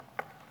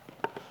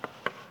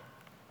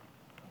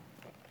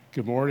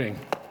Good morning.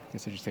 I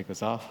guess I just take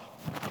this off.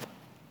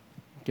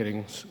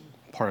 Getting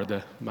part of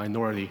the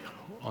minority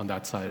on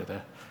that side of the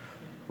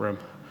room.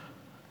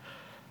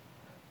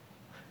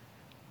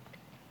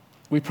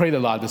 We prayed a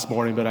lot this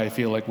morning, but I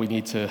feel like we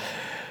need to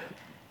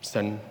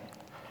send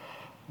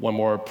one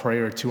more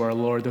prayer to our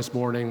Lord this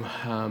morning.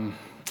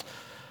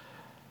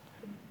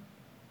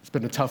 It's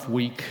been a tough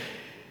week.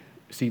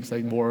 It seems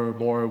like more and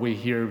more we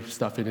hear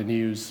stuff in the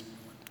news.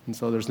 And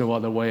so there's no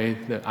other way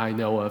that I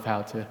know of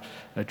how to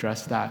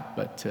address that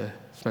but to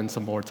spend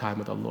some more time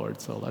with the Lord.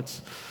 So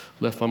let's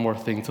lift one more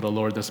thing to the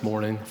Lord this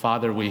morning.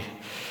 Father,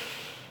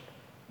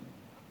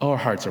 our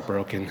hearts are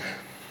broken.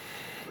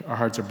 Our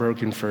hearts are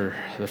broken for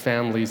the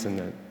families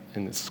and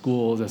the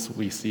schools as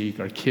we see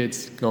our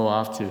kids go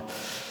off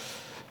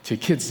to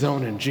Kids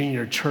Zone and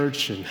junior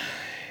church.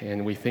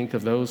 And we think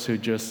of those who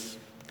just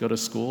go to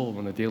school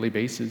on a daily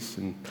basis.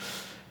 And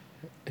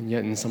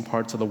yet in some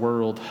parts of the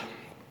world,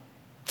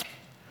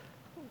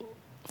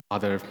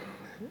 Father,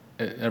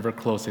 ever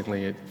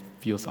closely, it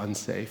feels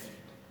unsafe.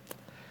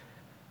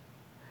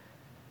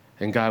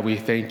 And God, we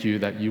thank you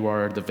that you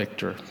are the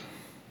victor.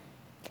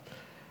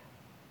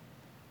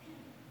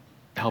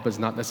 Help us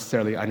not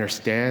necessarily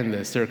understand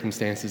the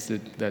circumstances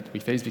that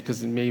we face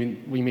because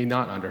we may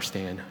not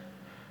understand.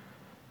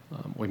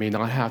 We may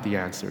not have the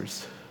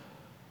answers.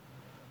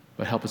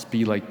 But help us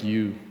be like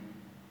you,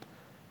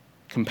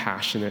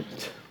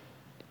 compassionate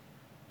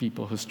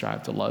people who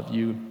strive to love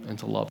you and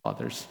to love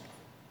others.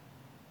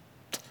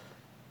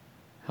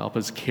 Help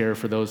us care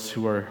for those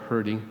who are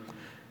hurting.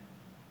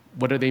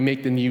 Whether they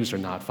make the news or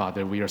not,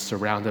 Father, we are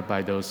surrounded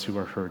by those who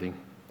are hurting.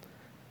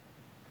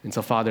 And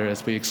so, Father,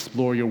 as we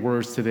explore your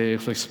words today,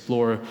 as we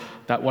explore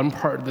that one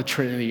part of the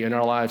Trinity in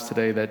our lives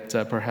today that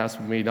perhaps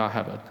we may not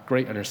have a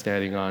great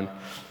understanding on,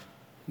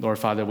 Lord,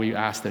 Father, we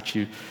ask that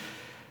you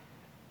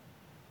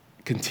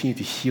continue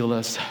to heal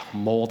us,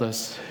 mold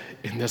us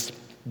in this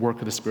work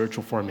of the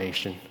spiritual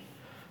formation,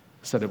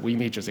 so that we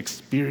may just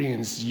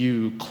experience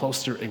you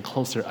closer and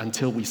closer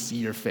until we see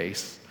your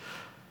face.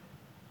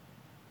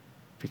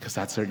 Because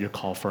that's your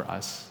call for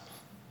us.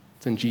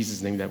 It's in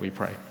Jesus' name that we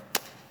pray.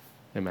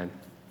 Amen.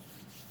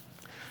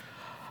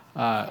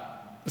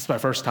 This is my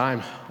first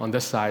time on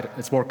this side.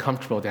 It's more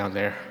comfortable down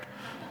there.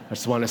 I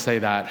just want to say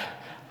that.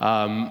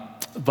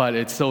 But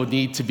it's so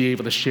neat to be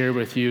able to share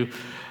with you.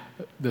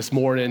 This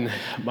morning,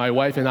 my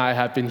wife and I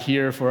have been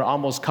here for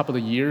almost a couple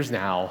of years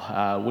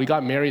now. We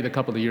got married a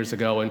couple of years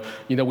ago, and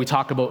we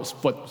talk about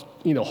what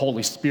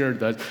Holy Spirit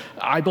does.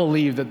 I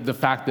believe that the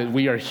fact that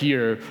we are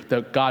here,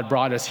 that God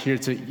brought us here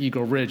to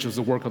Eagle Ridge, was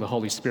the work of the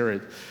Holy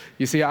Spirit.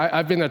 You see,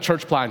 I've been a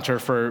church planter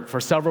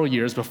for several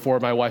years before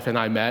my wife and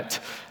I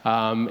met,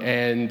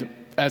 and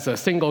as a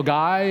single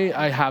guy,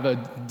 I have a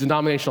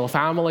denominational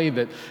family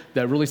that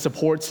really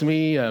supports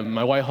me.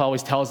 My wife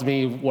always tells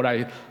me what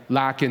I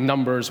lack in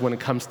numbers when it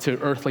comes to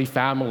earthly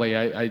family.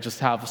 I just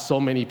have so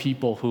many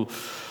people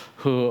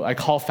who I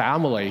call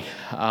family.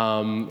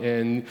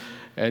 And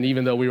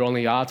even though we were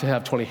only allowed to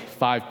have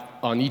 25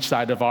 on each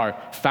side of our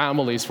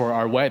families for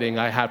our wedding,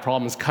 I had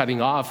problems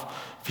cutting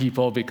off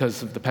people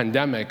because of the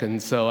pandemic. And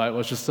so I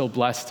was just so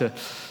blessed to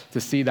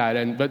see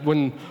that. But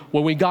when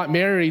we got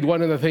married,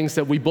 one of the things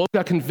that we both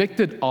got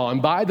convicted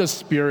on by the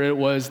Spirit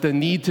was the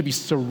need to be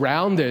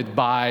surrounded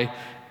by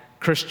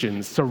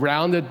Christians,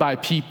 surrounded by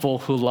people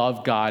who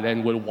love God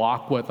and would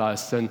walk with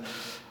us. And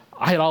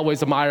I had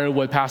always admired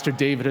what Pastor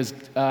David,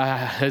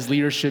 his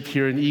leadership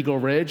here in Eagle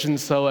Ridge. And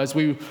so as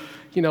we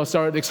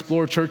started to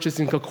explore churches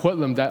in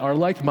Coquitlam that are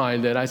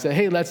like-minded, I said,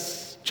 hey,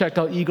 let's check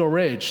out Eagle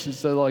Ridge.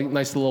 It's a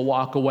nice little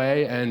walk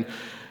away. And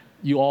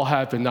you all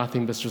have been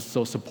nothing but just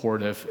so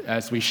supportive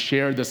as we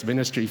share this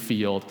ministry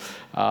field.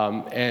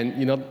 And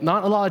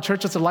not a lot of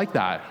churches are like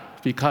that,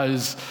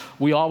 because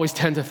we always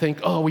tend to think,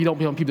 we don't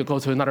want people to go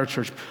to another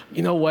church.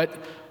 You know what?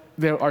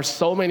 There are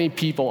so many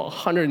people,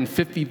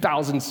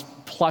 150,000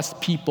 plus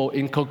people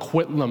in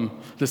Coquitlam,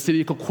 the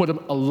city of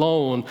Coquitlam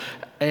alone,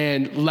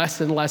 and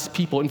less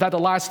people. In fact, the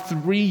last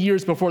 3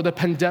 years before the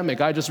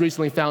pandemic, I just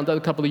recently found out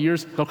a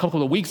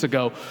couple of weeks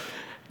ago,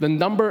 the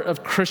number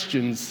of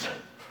Christians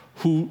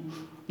who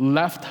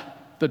left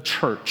the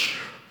church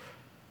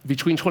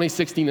between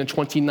 2016 and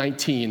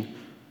 2019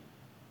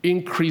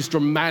 increased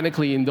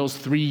dramatically in those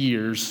 3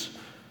 years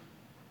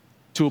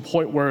to a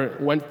point where it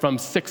went from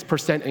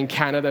 6% in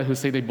Canada who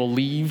say they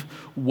believe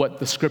what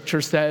the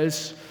scripture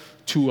says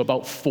to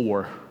about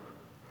 4%.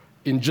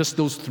 In just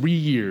those 3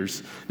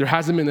 years, there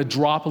hasn't been a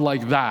drop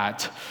like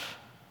that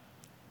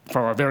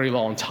for a very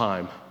long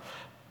time.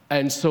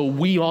 And so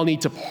we all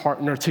need to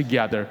partner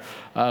together.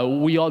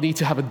 We all need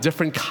to have a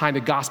different kind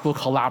of gospel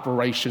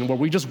collaboration where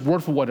we just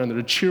work for one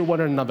another, cheer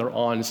one another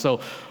on.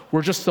 So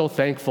we're just so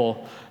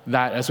thankful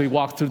that as we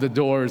walk through the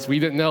doors, we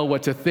didn't know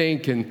what to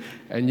think, and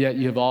yet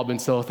you've all been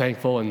so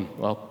thankful and,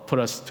 put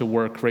us to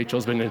work.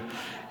 Rachel's been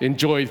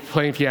enjoyed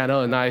playing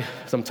piano, and I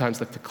sometimes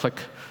like to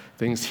click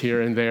things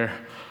here and there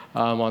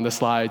on the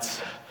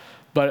slides.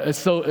 But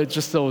it's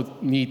just so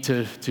neat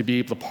to be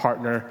able to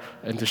partner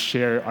and to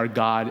share our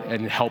God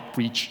and help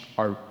reach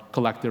our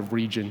collective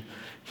region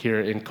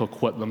here in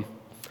Coquitlam.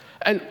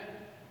 And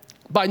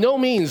by no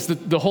means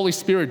did the Holy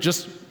Spirit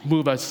just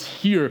move us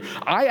here.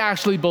 I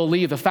actually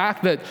believe the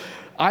fact that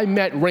I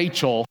met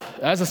Rachel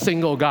as a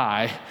single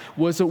guy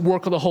was a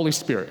work of the Holy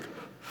Spirit.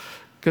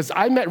 Because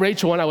I met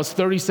Rachel when I was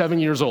 37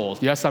 years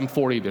old. Yes, I'm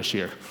 40 this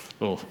year.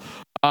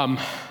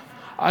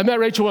 I met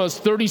Rachel when I was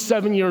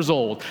 37 years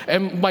old.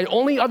 And my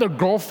only other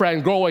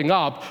girlfriend growing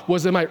up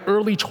was in my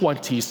early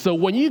 20s. So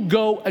when you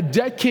go a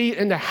decade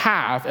and a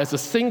half as a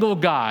single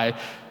guy,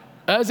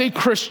 as a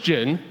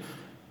Christian,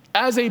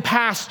 as a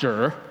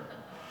pastor,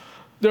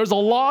 there's a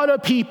lot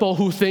of people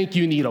who think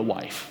you need a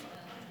wife.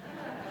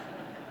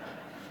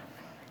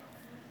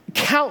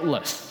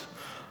 Countless.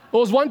 It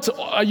was once,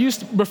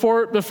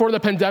 before the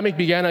pandemic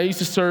began, I used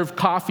to serve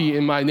coffee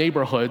in my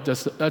neighborhood.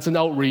 That's an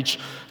outreach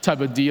type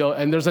of deal.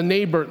 And there's a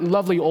neighbor,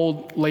 lovely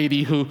old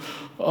lady who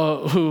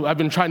I've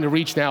been trying to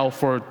reach now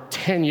for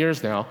 10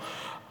 years now.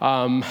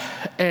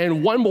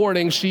 And one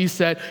morning she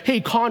said, "Hey,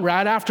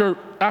 Conrad, after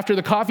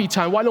the coffee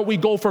time, why don't we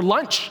go for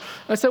lunch?"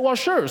 I said, "Well,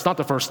 sure. It's not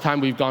the first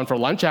time we've gone for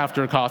lunch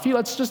after coffee.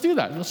 Let's just do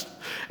that."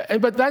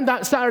 But then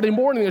that Saturday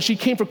morning, as she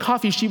came for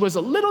coffee, she was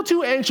a little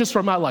too anxious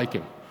for my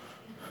liking.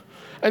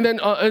 And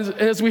then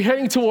as we're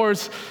heading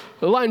towards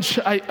lunch,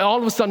 all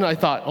of a sudden I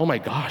thought, oh my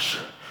gosh.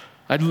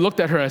 I looked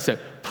at her and I said,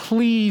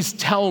 "Please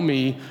tell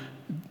me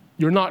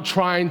you're not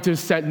trying to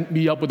set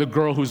me up with a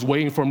girl who's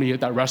waiting for me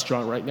at that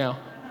restaurant right now."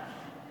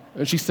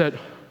 And she said,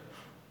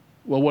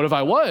 "Well, what if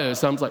I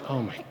was?" I was like,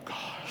 oh my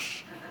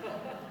gosh.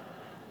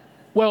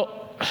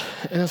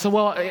 And I said,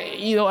 "Well,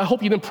 I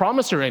hope you didn't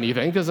promise her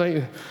anything," because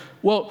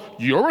well,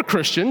 you're a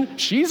Christian,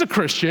 she's a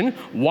Christian,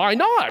 why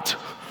not?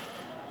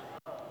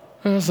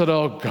 And I said,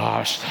 oh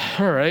gosh,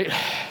 all right.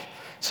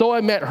 So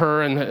I met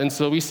her, and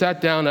so we sat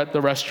down at the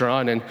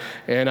restaurant,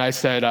 and I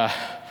said,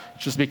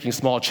 just making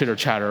small chitter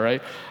chatter,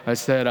 right? I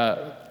said,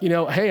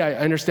 hey, I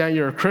understand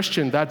you're a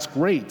Christian, that's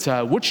great.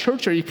 Which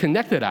church are you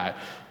connected at?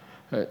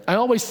 I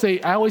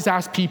always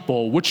ask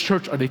people, which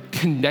church are they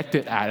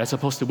connected at, as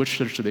opposed to which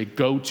church do they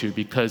go to,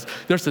 because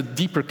there's a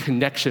deeper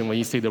connection when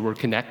you say the word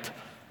connect.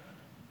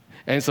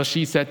 And so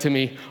she said to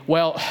me,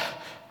 "Well,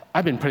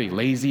 I've been pretty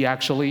lazy,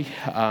 actually.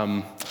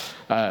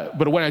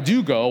 But when I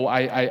do go,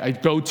 I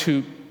go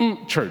to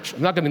church."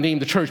 I'm not going to name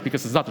the church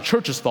because it's not the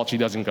church's fault she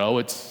doesn't go.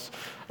 It's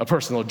a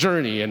personal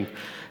journey.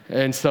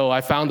 And so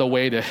I found a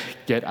way to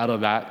get out of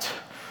that.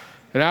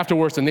 And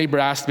afterwards, the neighbor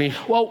asked me,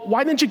 "Well,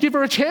 why didn't you give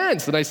her a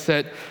chance?" And I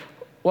said,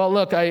 "Well,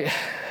 look, I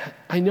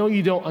know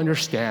you don't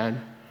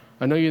understand.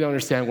 I know you don't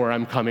understand where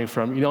I'm coming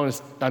from.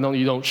 I know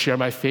you don't share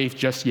my faith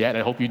just yet.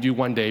 I hope you do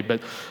one day. But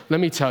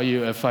let me tell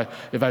you, if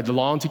I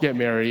long to get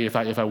married, if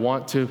I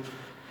want to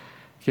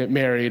get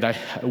married, I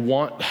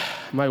want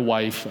my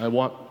wife, I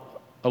want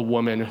a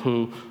woman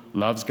who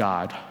loves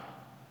God,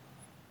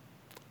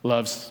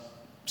 loves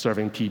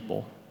serving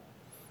people,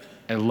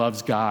 and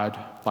loves God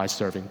by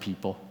serving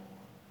people."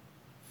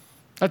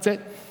 That's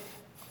it.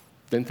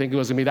 Didn't think it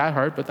was going to be that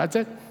hard, but that's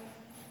it.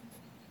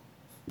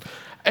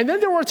 And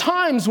then there were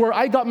times where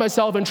I got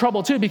myself in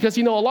trouble too, because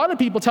a lot of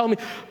people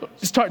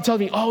start telling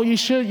me, "Oh, you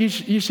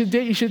should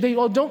date.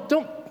 Well,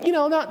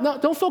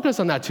 don't focus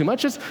on that too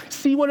much. Just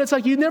see what it's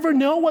like. You never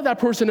know what that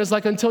person is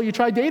like until you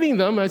try dating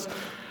them."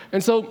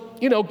 And so,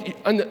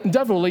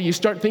 definitely you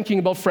start thinking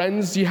about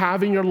friends you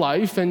have in your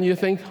life, and you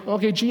think,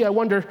 okay, gee, I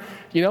wonder,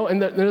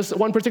 and there's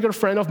one particular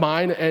friend of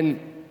mine, and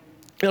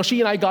she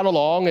and I got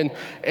along,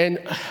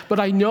 but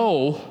I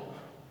know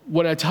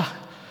when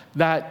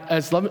that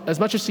as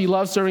much as she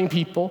loves serving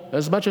people,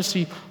 as much as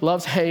she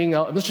loves hanging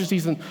out, as much as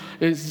she's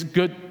a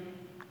good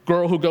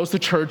girl who goes to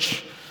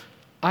church,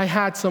 I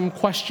had some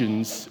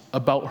questions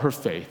about her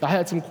faith. I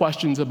had some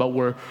questions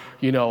about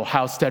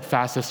how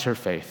steadfast is her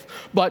faith.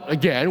 But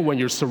again, when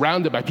you're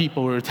surrounded by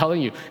people who are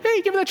telling you,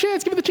 "Hey, give it a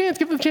chance, give it a chance,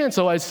 give it a chance,"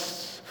 so I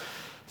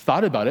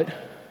thought about it.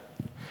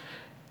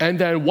 And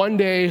then one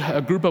day,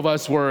 a group of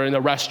us were in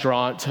a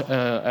restaurant,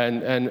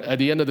 and at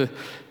the end of the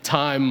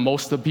time,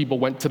 most of the people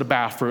went to the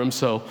bathroom.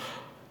 So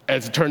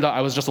as it turned out,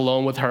 I was just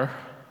alone with her.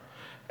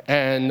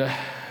 And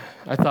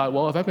I thought,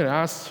 well, if I'm going to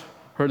ask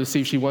her to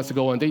see if she wants to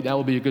go on a date, that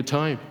would be a good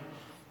time.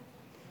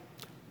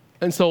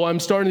 And so I'm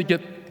starting to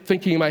get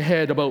thinking in my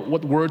head about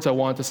what words I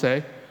want to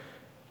say.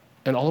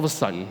 And all of a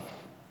sudden,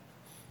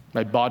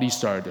 my body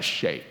started to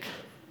shake.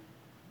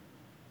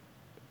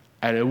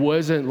 And it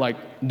wasn't like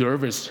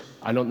nervous,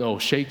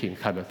 shaking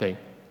kind of thing.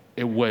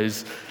 It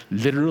was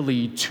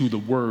literally to the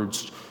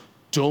words,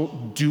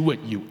 "Don't do it,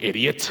 you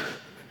idiot."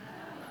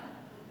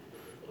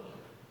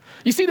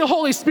 You see, the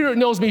Holy Spirit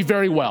knows me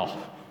very well.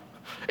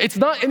 It's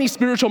not any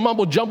spiritual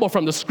mumbo jumbo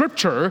from the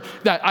scripture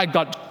that I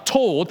got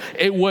told.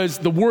 It was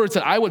the words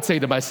that I would say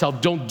to myself,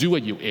 "Don't do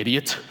it, you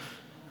idiot."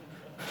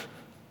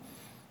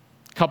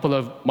 A couple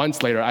of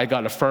months later, I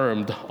got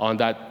affirmed on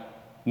that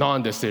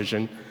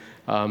non-decision.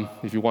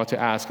 If you want to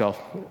ask,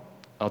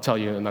 I'll tell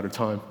you another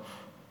time.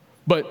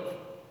 But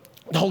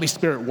the Holy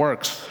Spirit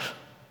works.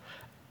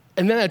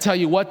 And then I tell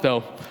you what,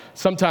 though,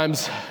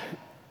 sometimes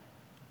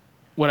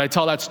when I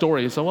tell that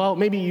story, so, well,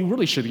 maybe you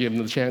really should give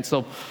them the chance.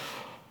 So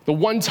the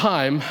one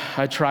time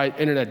I tried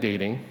internet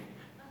dating,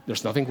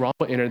 There's nothing wrong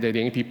with internet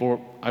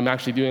dating. I'm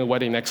actually doing a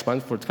wedding next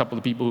month for a couple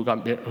of people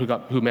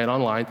who met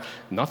online.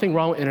 Nothing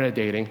wrong with internet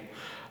dating.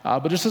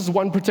 But just this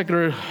one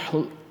particular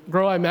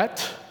girl I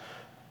met,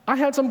 I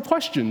had some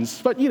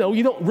questions, but you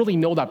don't really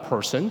know that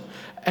person.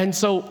 And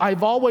so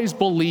I've always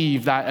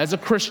believed that as a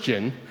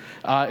Christian,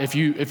 if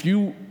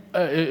you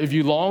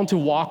long to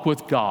walk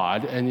with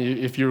God, and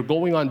if you're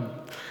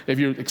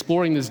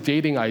exploring this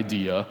dating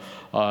idea,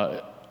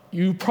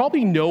 you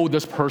probably know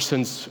this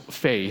person's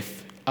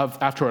faith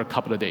after a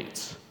couple of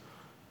dates.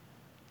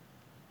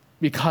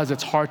 Because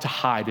it's hard to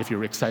hide if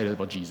you're excited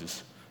about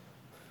Jesus.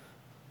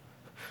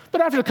 But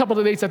after a couple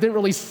of dates, I didn't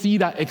really see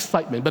that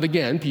excitement. But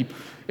again,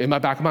 in my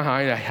back of my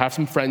mind, I have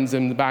some friends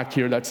in the back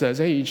here that says,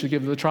 hey, you should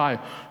give it a try.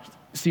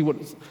 See what,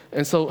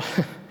 and so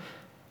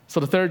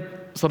the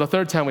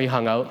third time we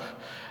hung out,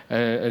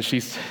 and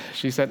she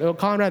said, oh,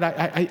 Conrad,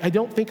 I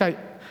don't think I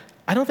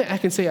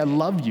can say I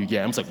love you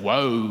yet. I was like,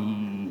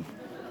 whoa.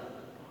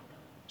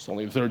 It's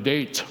only the third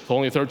date. It's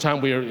only the third time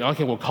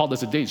we'll call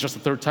this a date. It's just the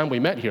third time we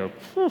met here.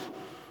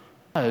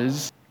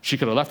 Because she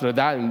could have left it at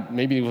that and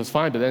maybe it was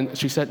fine, but then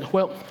she said,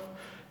 well,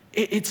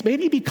 it's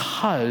maybe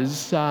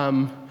because,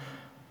 I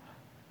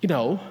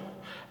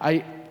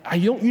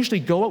don't usually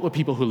go out with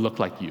people who look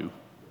like you.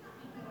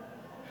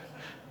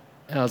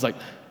 And I was like,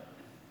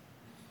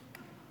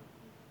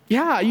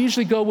 yeah, I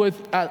usually go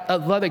with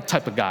athletic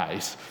type of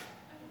guys.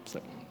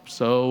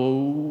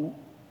 So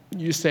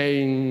you're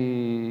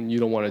saying you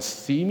don't want to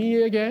see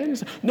me again?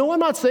 No, I'm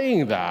not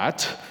saying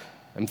that.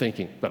 I'm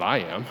thinking, but I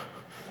am.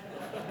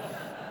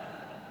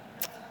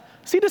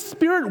 See, the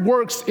Spirit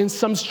works in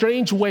some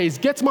strange ways,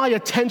 gets my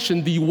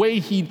attention the way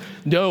He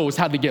knows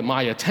how to get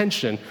my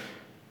attention.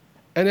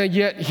 And then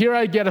yet, here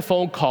I get a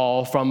phone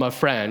call from a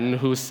friend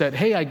who said,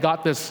 hey, I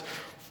got this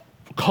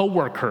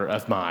coworker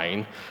of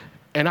mine,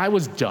 and I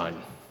was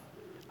done.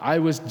 I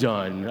was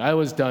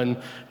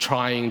done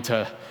trying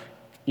to,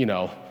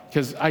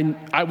 because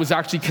I was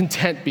actually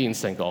content being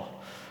single.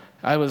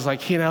 I was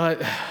like,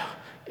 what?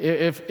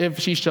 If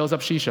she shows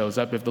up, she shows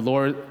up. If the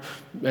Lord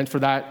meant for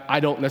that, I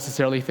don't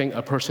necessarily think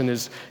a person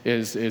is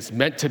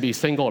meant to be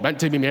single or meant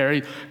to be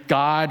married.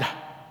 God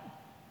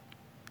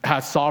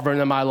has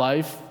sovereign in my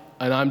life,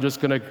 and I'm just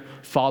going to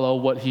follow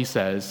what He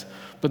says.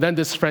 But then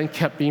this friend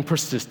kept being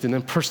persistent,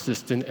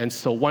 and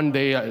so one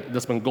day,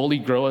 this Bengali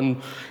girl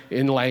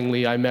in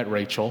Langley, I met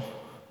Rachel.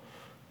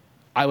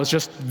 I was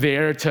just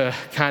there to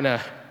kind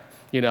of,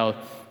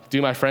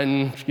 do my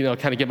friend,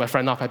 kind of get my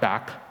friend off my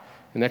back.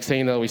 The next thing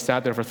you know, we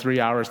sat there for 3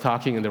 hours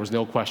talking, and there was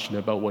no question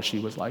about what she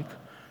was like.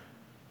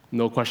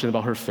 No question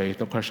about her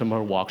faith, no question about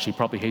her walk. She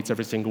probably hates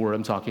every single word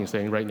I'm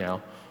saying right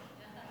now.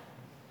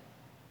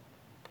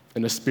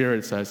 And the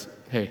Spirit says,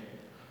 hey,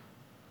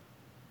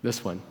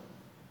 this one,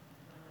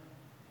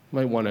 you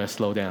might want to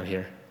slow down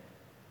here,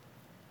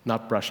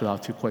 not brush it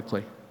off too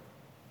quickly.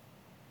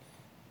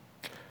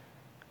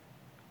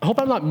 I hope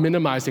I'm not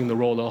minimizing the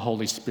role of the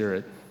Holy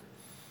Spirit.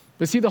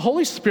 But see, the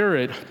Holy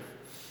Spirit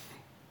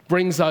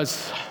brings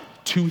us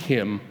to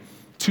Him,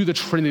 to the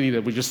Trinity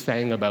that we just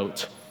sang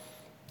about.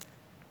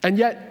 And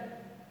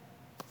yet,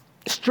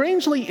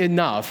 strangely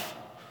enough,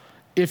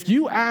 if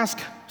you ask,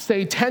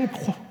 say,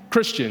 10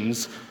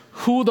 Christians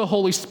who the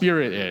Holy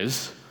Spirit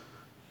is,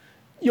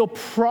 you'll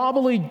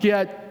probably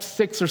get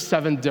 6 or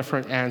 7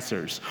 different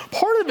answers.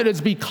 Part of it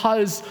is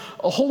because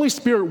the Holy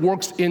Spirit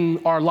works in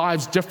our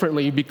lives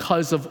differently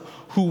because of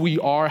who we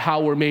are,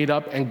 how we're made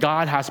up, and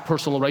God has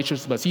personal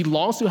relationships with us. He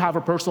longs to have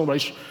a personal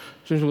relationship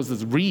with us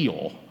that's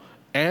real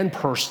and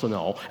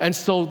personal. And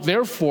so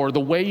therefore, the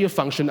way you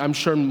function, I'm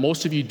sure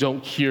most of you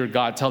don't hear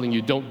God telling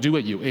you, don't do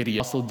it, you idiot.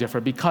 Also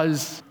different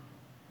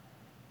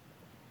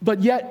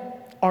but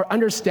yet our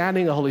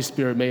understanding of the Holy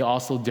Spirit may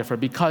also differ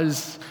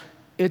because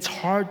it's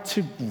hard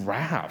to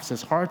grasp.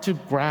 It's hard to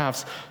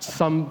grasp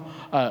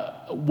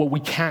what we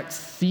can't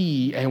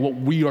see and what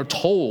we are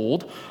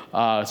told.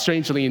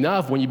 Strangely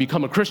enough, when you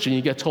become a Christian,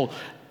 you get told,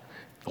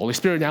 the Holy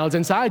Spirit now is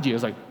inside you.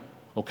 It's like,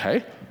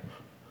 okay,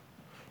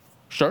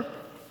 sure.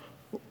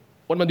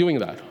 What am I doing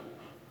with that?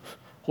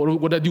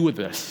 What do I do with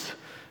this?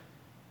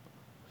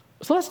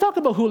 So let's talk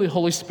about who the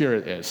Holy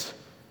Spirit is.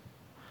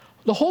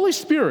 The Holy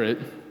Spirit,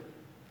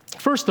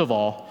 first of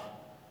all,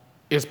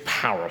 is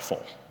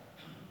powerful.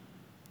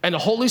 And the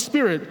Holy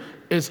Spirit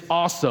is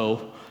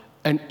also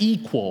an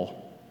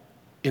equal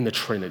in the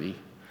Trinity.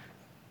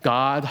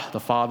 God,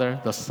 the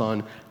Father, the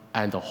Son,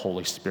 and the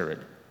Holy Spirit.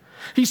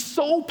 He's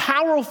so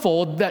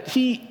powerful that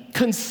He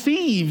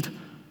conceived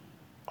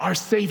our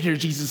Savior,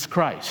 Jesus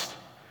Christ.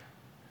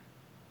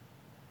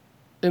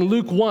 In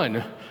Luke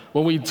 1,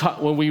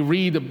 when we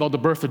read about the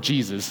birth of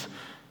Jesus,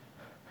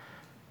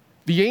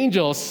 the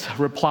angels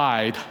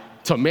replied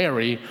to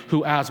Mary,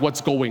 who asked,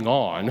 what's going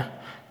on?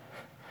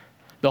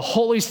 The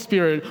Holy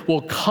Spirit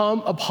will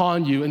come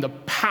upon you, and the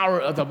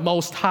power of the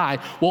Most High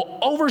will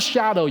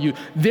overshadow you.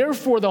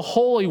 Therefore, the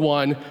Holy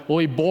One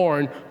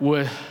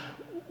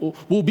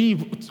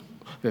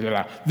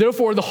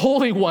Therefore, the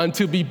Holy One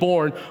to be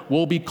born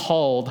will be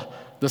called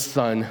the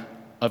Son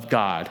of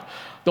God.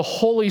 The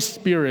Holy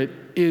Spirit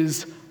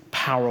is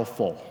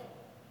powerful.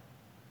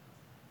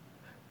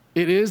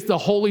 It is the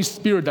Holy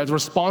Spirit that's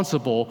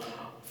responsible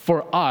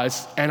for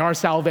us and our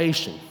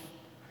salvation.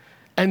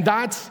 And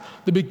that's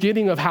the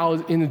beginning of how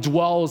it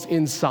dwells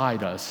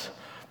inside us.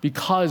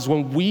 Because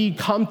when we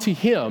come to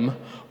Him,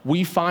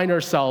 we find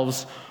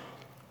ourselves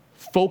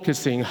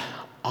focusing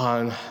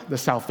on the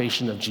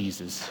salvation of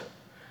Jesus.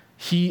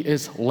 He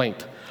is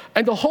linked.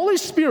 And the Holy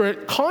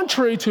Spirit,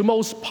 contrary to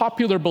most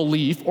popular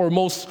belief or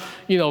most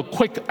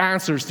quick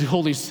answers to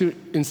Holy Spirit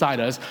inside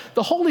us,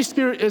 the Holy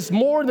Spirit is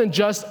more than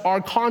just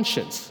our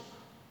conscience.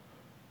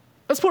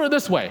 Let's put it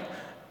this way.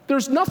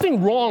 There's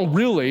nothing wrong,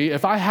 really,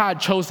 if I had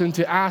chosen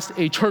to ask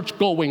a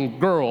church-going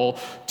girl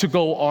to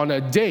go on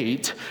a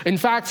date. In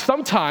fact,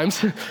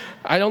 sometimes,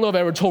 I don't know if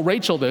I ever told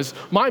Rachel this,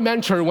 my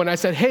mentor, when I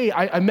said, hey,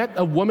 I met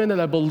a woman that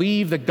I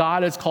believe that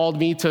God has called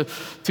me to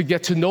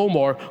get to know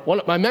more,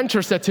 my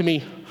mentor said to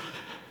me,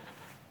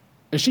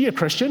 is she a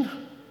Christian?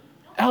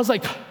 And I was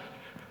like,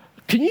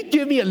 can you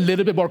give me a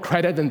little bit more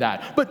credit than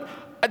that? But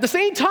at the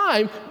same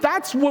time,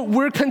 that's what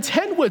we're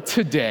content with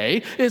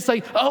today. It's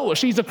like, oh,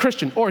 she's a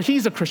Christian, or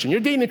he's a Christian. You're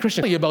dating a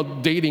Christian. It's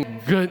about dating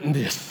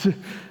goodness.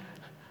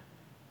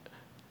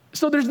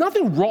 So there's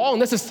nothing wrong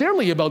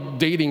necessarily about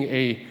dating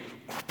a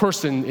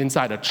person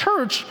inside a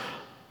church,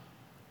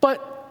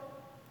 but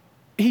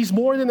he's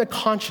more than a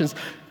conscience.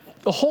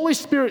 The Holy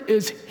Spirit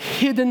is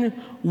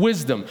hidden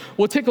wisdom.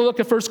 We'll take a look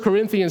at 1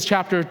 Corinthians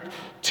chapter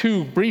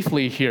 2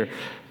 briefly here.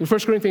 In 1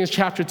 Corinthians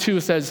chapter 2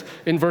 says,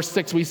 in verse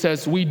 6,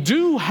 we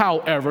do,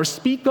 however,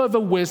 speak of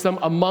the wisdom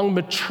among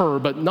mature,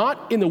 but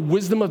not in the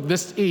wisdom of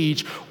this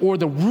age or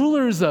the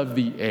rulers of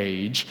the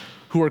age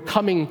who are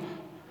coming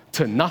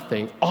to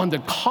nothing. On the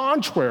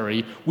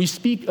contrary, we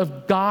speak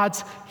of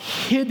God's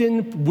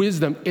hidden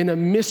wisdom in a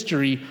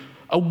mystery,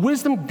 a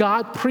wisdom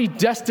God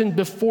predestined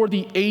before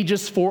the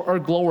ages for our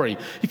glory.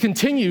 He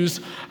continues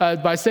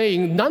by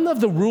saying, none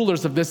of the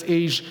rulers of this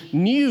age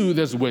knew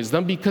this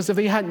wisdom, because if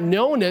they had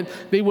known it,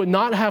 they would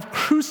not have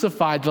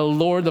crucified the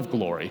Lord of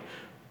glory.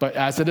 But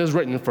as it is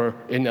written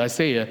in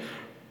Isaiah,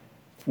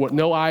 what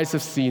no eyes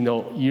have seen,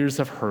 no ears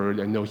have heard,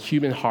 and no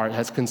human heart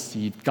has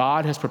conceived,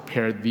 God has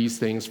prepared these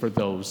things for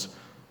those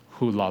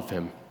who love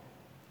Him.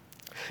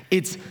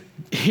 It's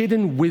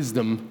hidden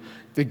wisdom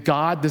that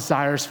God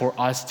desires for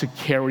us to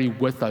carry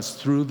with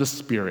us through the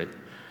Spirit.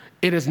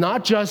 It is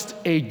not just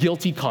a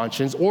guilty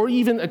conscience or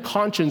even a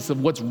conscience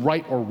of what's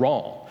right or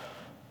wrong.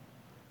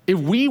 If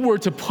we were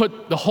to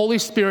put the Holy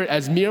Spirit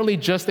as merely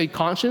just a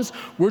conscience,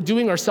 we're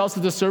doing ourselves a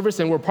disservice,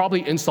 and we're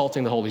probably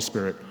insulting the Holy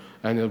Spirit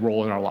and the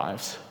role in our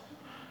lives.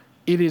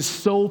 It is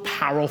so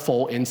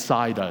powerful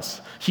inside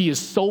us. He is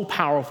so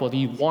powerful that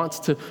He wants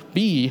to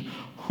be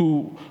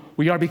who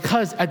we are,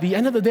 because at the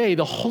end of the day,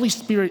 the Holy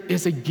Spirit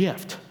is a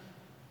gift.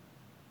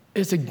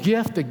 It's a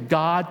gift that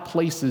God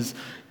places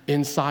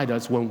inside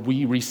us when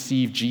we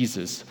receive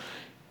Jesus.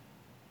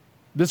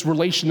 This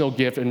relational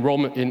gift in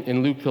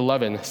Luke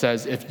 11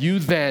 says, if you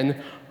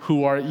then,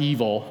 who are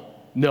evil,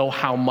 know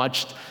how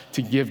much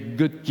to give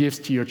good gifts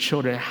to your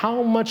children,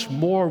 how much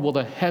more will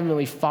the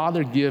Heavenly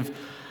Father give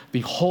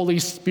the Holy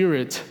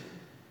Spirit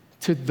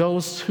to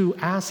those who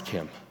ask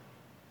Him?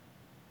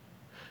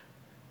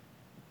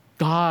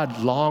 God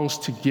longs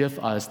to give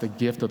us the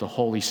gift of the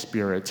Holy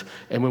Spirit.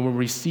 And when we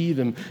receive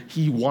Him,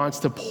 He wants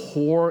to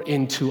pour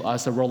into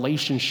us a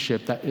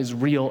relationship that is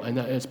real and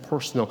that is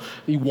personal.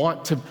 He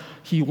wants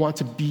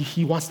to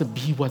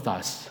be with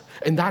us.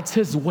 And that's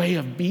His way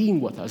of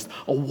being with us,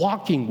 of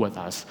walking with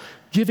us,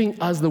 giving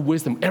us the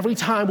wisdom. Every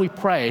time we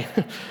pray,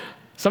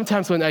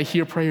 sometimes when I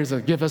hear prayers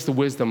that give us the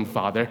wisdom,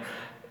 Father,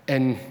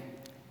 and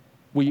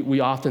we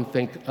often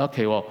think,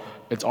 okay, well,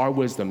 it's our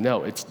wisdom.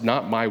 No, it's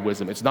not my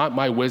wisdom. It's not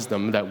my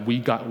wisdom that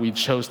we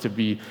chose to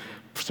be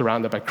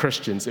surrounded by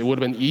Christians. It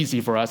would have been easy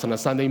for us on a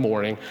Sunday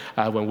morning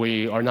when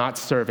we are not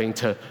serving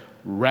to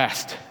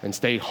rest and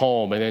stay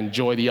home and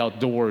enjoy the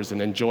outdoors and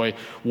enjoy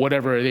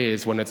whatever it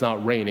is when it's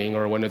not raining,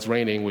 or when it's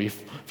raining, we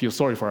feel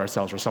sorry for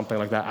ourselves or something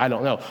like that. I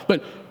don't know.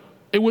 But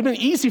it would have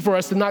been easy for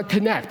us to not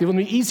connect. It would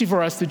have been easy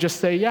for us to just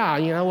say, yeah,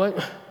 you know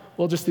what,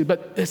 we'll just do.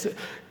 But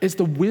it's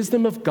the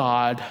wisdom of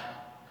God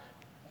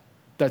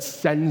that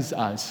sends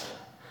us,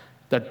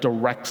 that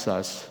directs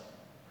us.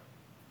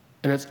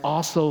 And it's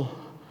also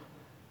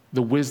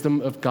the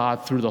wisdom of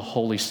God through the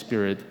Holy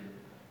Spirit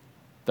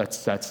that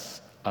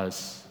sets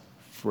us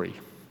free.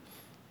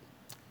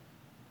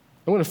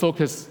 I'm going to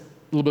focus a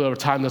little bit of our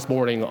time this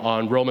morning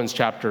on Romans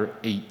chapter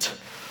 8,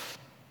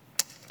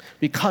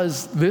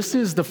 because this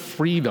is the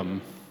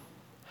freedom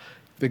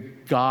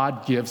that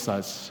God gives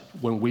us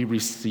when we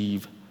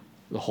receive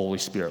the Holy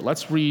Spirit.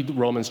 Let's read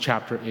Romans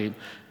chapter 8.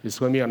 It's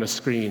going to be on the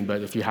screen,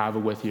 but if you have it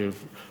with you,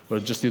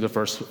 we'll just do the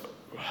first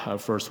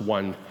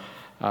 1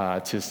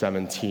 to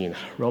 17.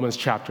 Romans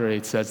chapter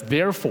 8 says,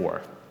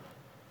 therefore,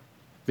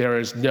 there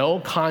is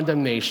no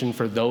condemnation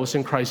for those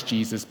in Christ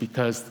Jesus,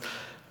 because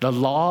the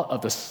law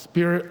of the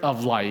Spirit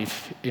of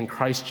life in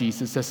Christ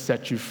Jesus has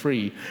set you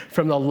free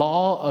from the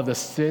law of the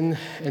sin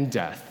and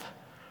death.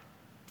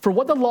 For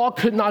what the law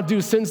could not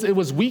do, since it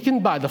was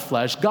weakened by the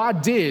flesh,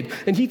 God did,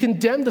 and He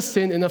condemned the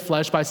sin in the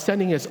flesh by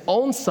sending His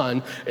own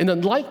Son in the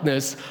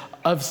likeness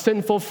of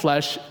sinful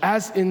flesh,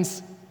 as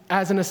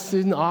as an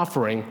sin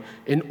offering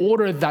in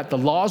order that the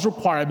law's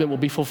requirement will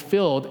be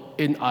fulfilled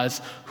in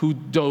us who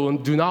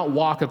do not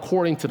walk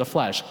according to the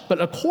flesh,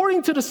 but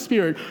according to the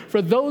Spirit.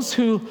 For those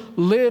who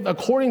live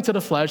according to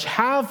the flesh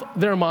have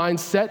their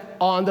minds set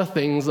on the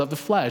things of the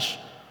flesh.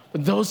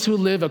 But those who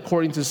live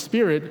according to the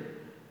Spirit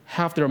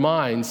have their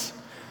minds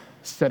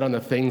set on the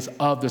things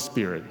of the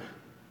Spirit.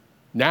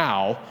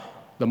 Now,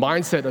 the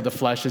mindset of the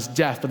flesh is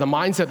death, but the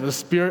mindset of the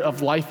Spirit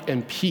of life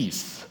and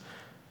peace.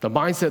 The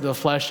mindset of the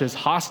flesh is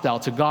hostile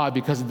to God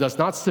because it does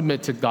not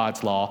submit to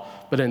God's law,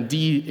 but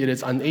indeed it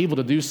is unable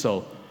to do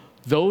so.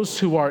 Those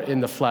who are in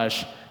the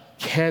flesh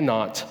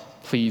cannot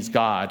please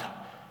God.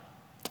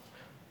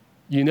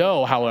 You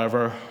know,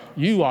 however,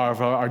 you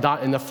are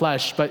not in the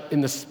flesh, but in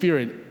the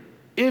Spirit.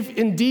 If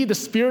indeed the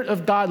Spirit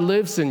of God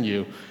lives in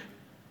you,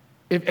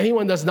 if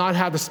anyone does not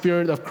have the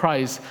Spirit of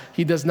Christ,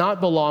 he does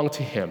not belong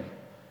to him.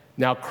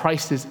 Now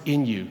Christ is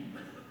in you.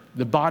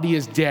 The body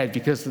is dead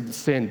because of the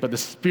sin, but the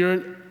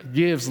Spirit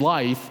gives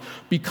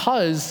life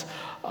because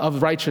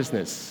of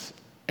righteousness.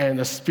 And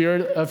the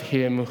Spirit of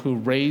him who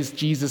raised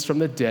Jesus from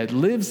the dead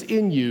lives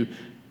in you.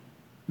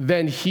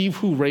 Then he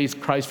who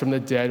raised Christ from the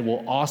dead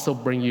will also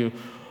bring you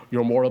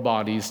your mortal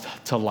bodies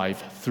to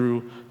life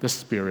through the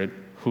Spirit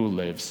who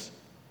lives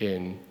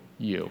in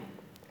you.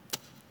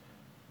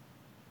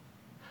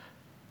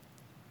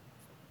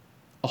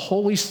 A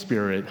Holy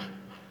Spirit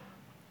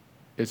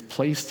is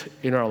placed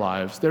in our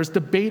lives. There's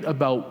debate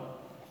about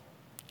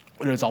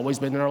whether it's always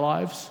been in our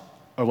lives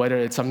or whether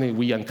it's something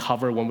we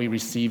uncover when we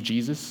receive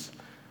Jesus.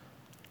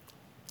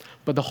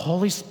 But the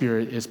Holy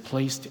Spirit is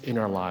placed in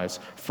our lives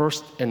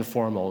first and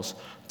foremost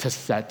to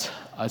set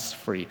us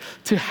free,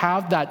 to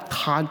have that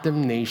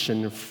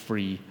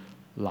condemnation-free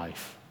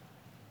life.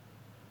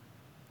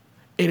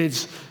 It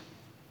is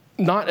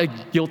not a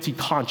guilty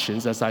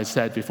conscience, as I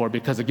said before,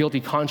 because a guilty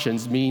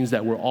conscience means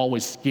that we're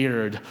always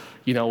scared,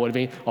 you know what I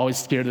mean? Always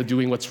scared of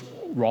doing what's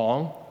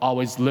wrong,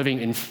 always living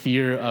in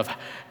fear of,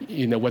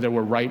 whether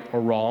we're right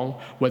or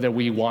wrong, whether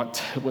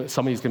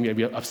somebody's gonna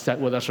be upset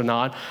with us or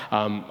not.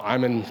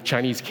 I'm a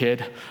Chinese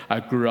kid.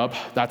 I grew up,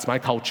 that's my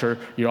culture.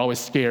 You're always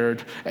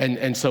scared.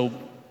 And so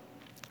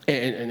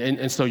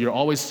you're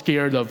always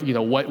scared of,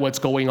 what's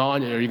going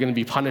on. Are you gonna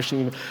be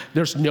punishing?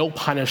 There's no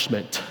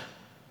punishment,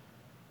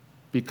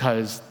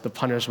 because the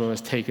punishment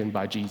was taken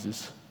by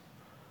Jesus.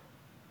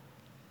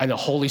 And the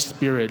Holy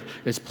Spirit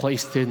is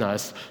placed in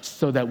us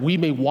so that we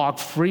may walk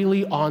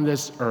freely on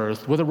this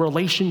earth with a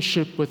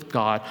relationship with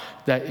God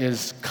that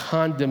is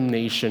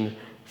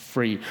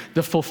condemnation-free.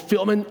 The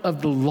fulfillment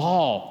of the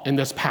law in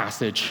this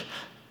passage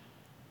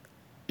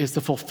is the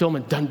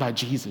fulfillment done by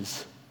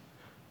Jesus.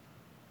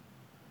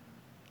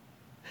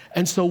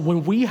 And so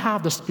when we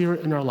have the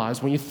Spirit in our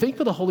lives, when you think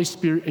of the Holy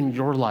Spirit in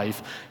your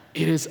life,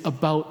 it is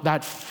about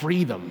that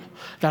freedom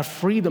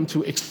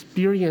to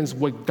experience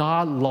what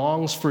God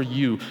longs for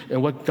you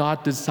and what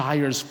God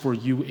desires for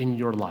you in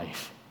your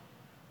life.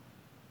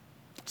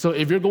 So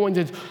if you're going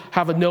to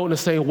have a note and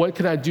say, what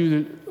can I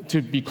do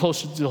to be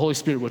closer to the Holy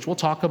Spirit, which we'll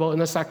talk about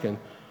in a second,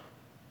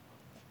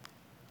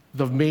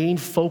 the main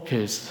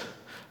focus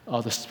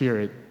of the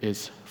Spirit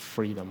is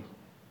freedom.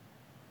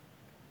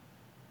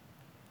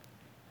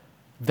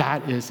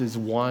 That is his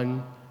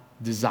one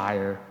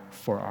desire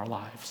for our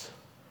lives.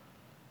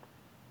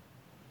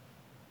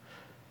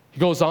 He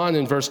goes on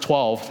in verse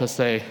 12 to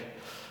say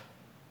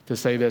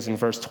this in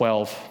verse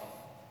 12.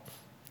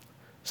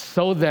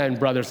 So then,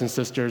 brothers and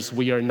sisters,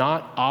 we are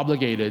not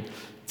obligated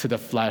to the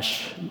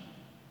flesh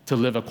to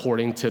live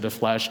according to the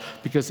flesh,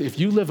 because if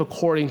you live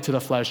according to the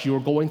flesh, you are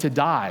going to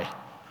die.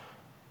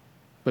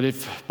 But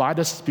if by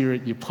the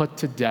Spirit you put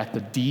to death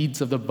the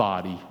deeds of the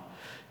body,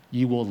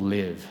 you will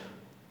live.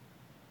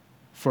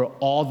 For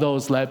all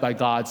those led by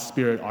God's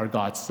Spirit are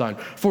God's Son.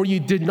 For you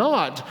did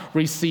not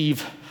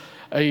receive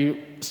a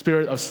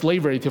spirit of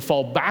slavery to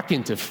fall back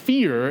into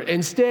fear.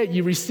 Instead,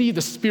 you received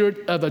the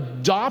spirit of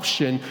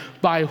adoption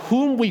by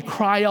whom we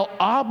cry out,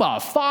 Abba,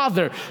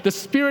 Father. The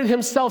Spirit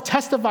himself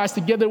testifies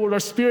together with our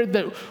spirit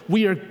that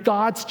we are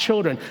God's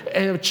children,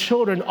 and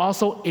children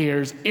also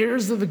heirs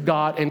of the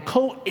God, and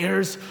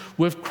co-heirs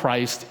with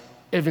Christ,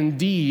 if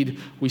indeed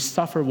we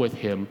suffer with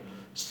him,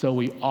 so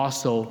we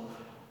also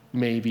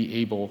may be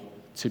able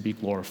to be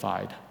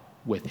glorified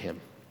with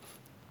him.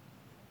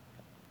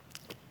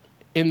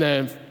 In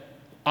the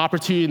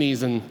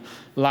opportunities in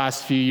the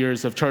last few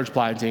years of church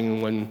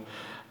planting, when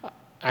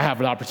I have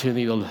an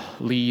opportunity to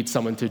lead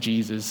someone to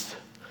Jesus,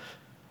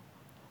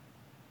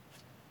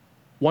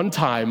 one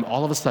time,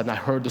 all of a sudden, I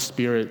heard the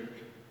Spirit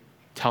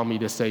tell me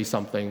to say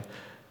something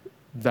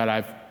that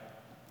I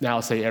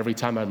now say every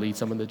time I lead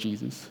someone to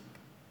Jesus.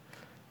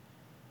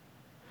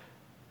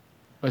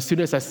 As soon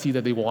as I see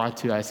that they want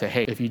to, I say,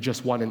 hey, if you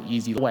just want an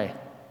easy way,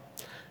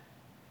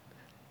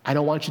 I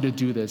don't want you to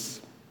do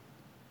this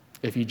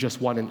if you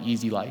just want an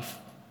easy life.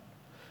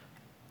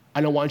 I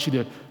don't want you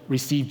to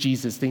receive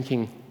Jesus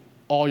thinking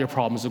all your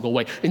problems will go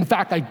away. In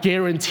fact, I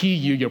guarantee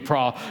you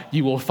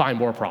you will find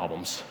more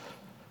problems.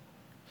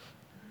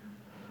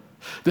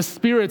 The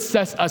Spirit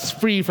sets us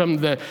free from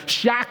the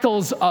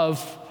shackles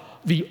of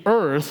the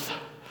earth,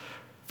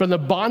 from the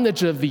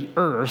bondage of the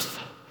earth,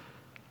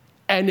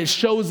 and it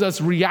shows us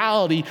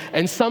reality.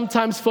 And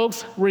sometimes,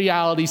 folks,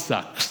 reality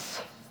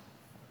sucks.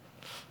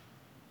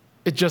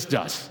 It just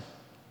does.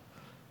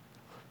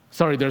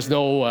 Sorry, there's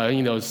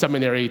no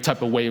seminary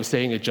type of way of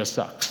saying it just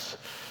sucks.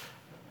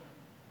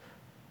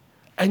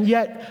 And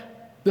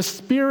yet, the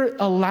Spirit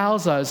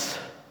allows us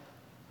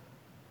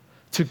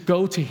to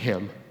go to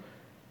him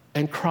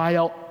and cry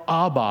out,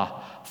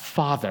 Abba,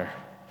 Father.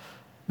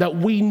 That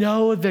we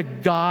know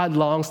that God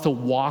longs to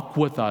walk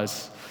with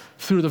us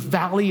through the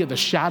valley of the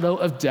shadow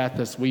of death,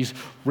 as we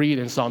read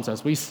in Psalms,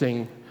 as we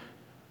sing,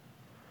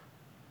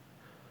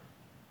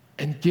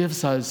 and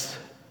gives us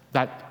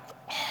that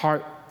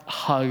heart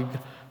hug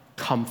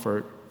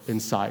comfort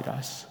inside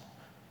us.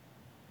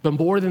 But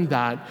more than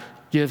that,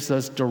 gives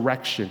us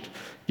direction,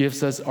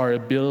 gives us our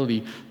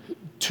ability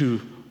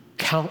to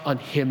count on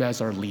him as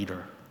our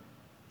leader.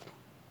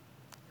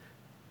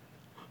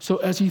 So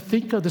as you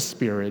think of the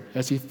Spirit,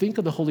 as you think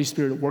of the Holy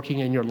Spirit working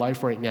in your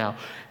life right now,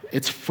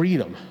 it's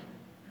freedom.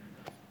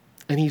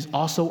 And he's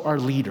also our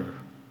leader.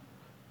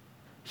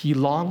 He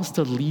longs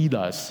to lead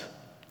us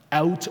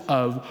out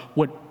of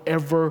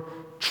whatever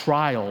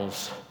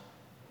trials.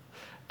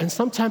 And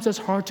sometimes it's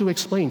hard to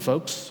explain,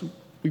 folks.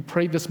 We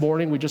prayed this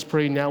morning, we just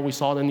prayed now, we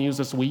saw the news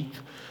this week.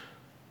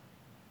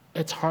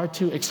 It's hard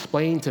to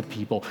explain to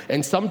people.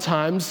 And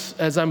sometimes,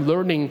 as I'm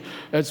learning,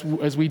 as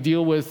we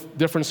deal with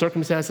different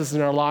circumstances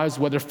in our lives,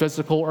 whether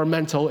physical or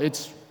mental,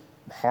 it's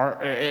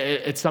hard.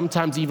 It's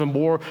sometimes even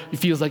more, it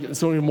feels like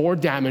it's only more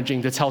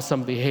damaging to tell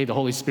somebody, hey, the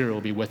Holy Spirit will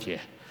be with you.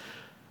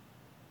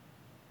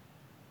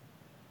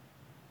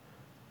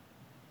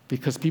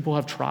 Because people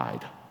have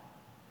tried.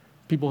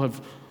 People have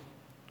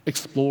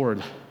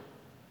explored.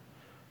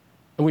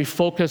 And we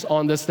focus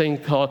on this thing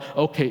called,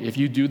 okay, if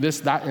you do this,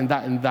 that, and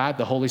that, and that,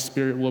 the Holy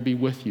Spirit will be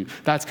with you.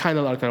 That's kind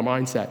of like our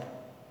mindset.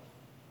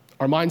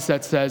 Our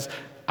mindset says,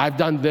 I've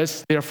done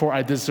this, therefore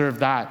I deserve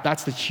that.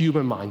 That's the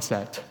human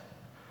mindset.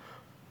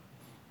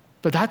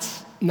 But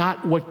that's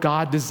not what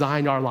God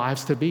designed our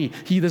lives to be.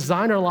 He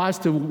designed our lives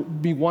to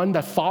be one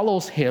that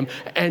follows him,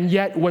 and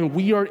yet when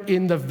we are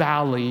in the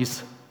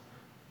valleys,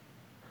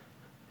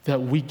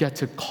 that we get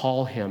to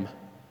call him,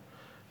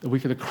 that we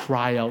get to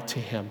cry out to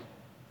him.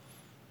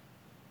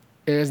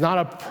 It is not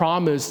a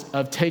promise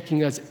of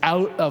taking us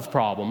out of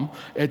problem.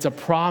 It's a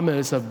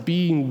promise of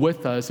being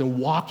with us and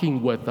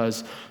walking with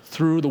us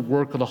through the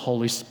work of the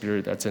Holy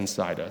Spirit that's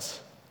inside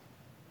us.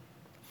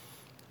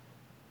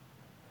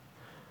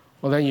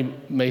 Well, then you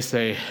may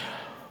say,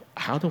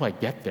 how do I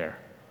get there?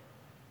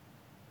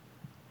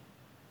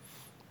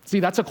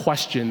 See, that's a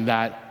question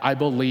that I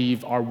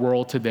believe our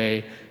world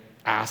today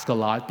asks a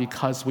lot,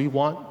 because we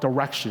want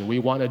direction. We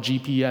want a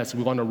GPS.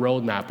 We want a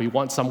roadmap. We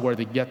want somewhere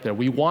to get there.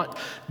 We want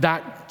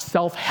that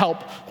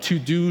self-help to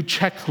do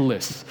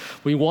checklists.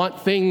 We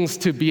want things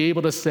to be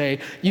able to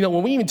say,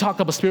 when we even talk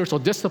about spiritual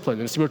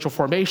discipline and spiritual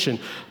formation,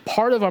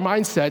 part of our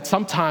mindset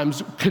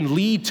sometimes can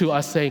lead to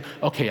us saying,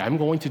 okay, I'm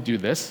going to do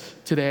this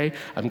today.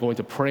 I'm going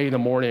to pray in the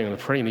morning. I'm going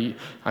to pray in the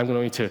I'm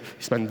going to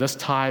spend this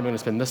time. I'm going to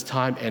spend this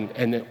time. And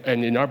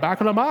in our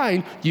back of the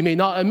mind, you may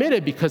not admit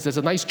it because it's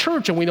a nice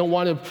church and we don't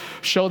want to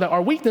show that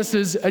our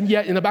weaknesses, and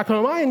yet in the back of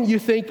our mind, you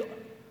think,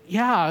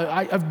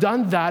 yeah, I've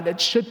done that. It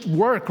should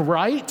work,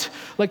 right?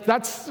 Like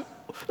that's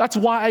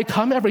why I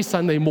come every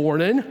Sunday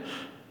morning.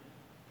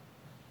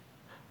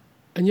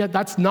 And yet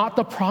that's not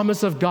the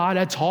promise of God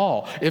at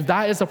all. If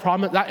that is a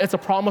promise, that is a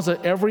promise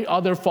of every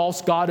other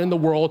false god in the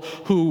world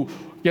who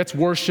gets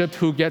worshiped,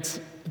 who gets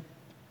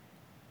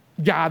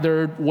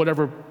gathered,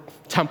 whatever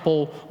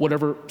temple,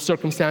 whatever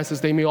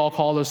circumstances they may all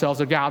call themselves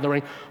a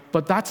gathering.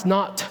 But that's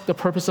not the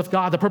purpose of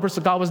God. The purpose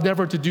of God was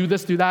never to do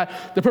this, do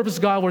that. The purpose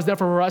of God was never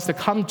for us to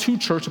come to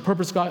church. The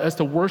purpose of God is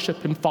to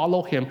worship him,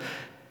 follow him,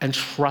 and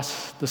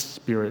trust the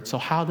Spirit. So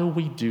how do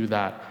we do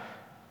that?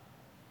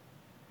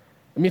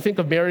 Let me think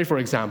of Mary, for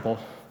example.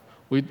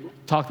 We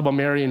talked about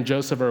Mary and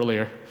Joseph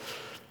earlier.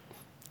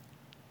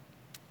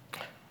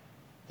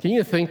 Can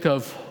you think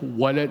of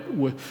what it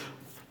would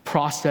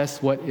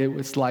process, what it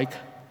was like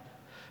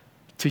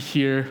to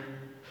hear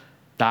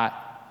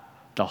that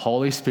the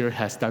Holy Spirit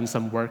has done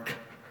some work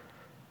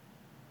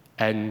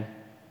and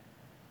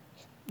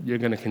you're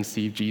going to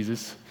conceive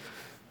Jesus?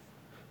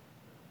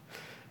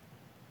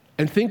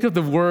 And think of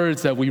the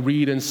words that we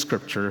read in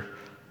Scripture.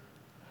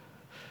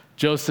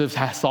 Joseph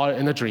saw it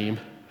in a dream.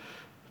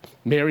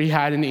 Mary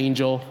had an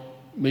angel,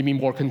 maybe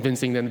more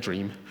convincing than a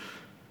dream.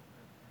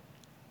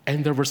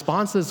 And the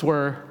responses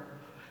were,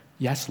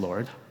 yes,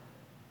 Lord.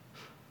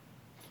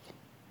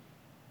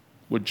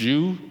 Would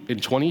you, in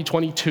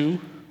 2022,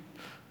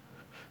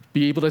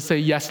 be able to say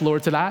yes,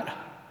 Lord, to that?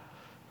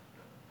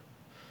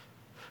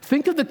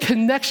 Think of the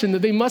connection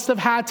that they must have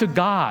had to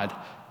God.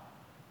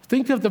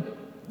 Think of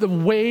the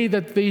way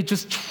that they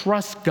just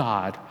trust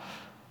God.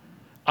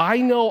 I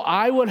know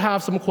I would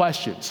have some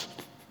questions.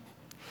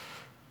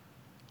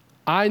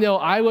 I know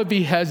I would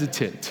be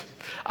hesitant.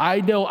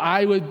 I know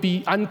I would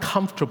be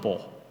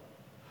uncomfortable.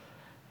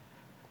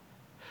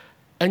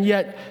 And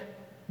yet,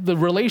 the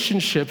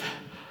relationship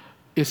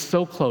is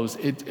so close.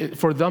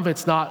 For them,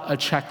 it's not a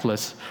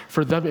checklist.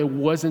 For them, it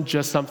wasn't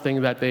just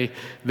something that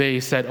they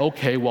said,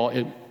 okay, well,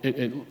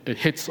 it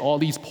hits all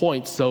these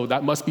points, so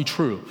that must be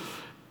true.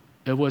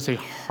 It was a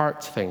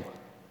heart thing.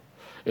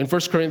 In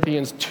 1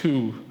 Corinthians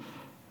 2,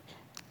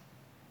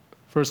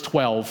 verse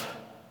 12,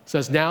 it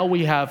says, now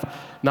we have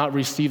not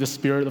received the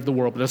spirit of the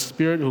world, but a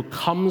spirit who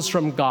comes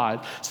from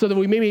God, so that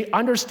we may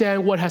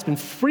understand what has been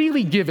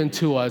freely given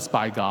to us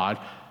by God.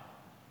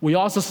 We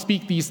also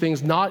speak these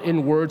things not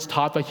in words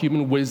taught by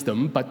human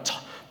wisdom, but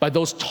by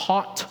those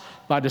taught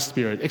by the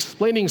Spirit,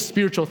 explaining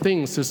spiritual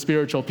things to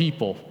spiritual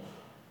people.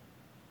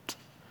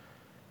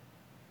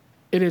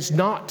 It is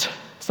not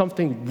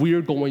something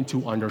we're going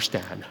to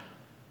understand.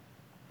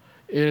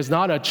 It is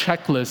not a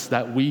checklist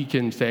that we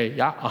can say,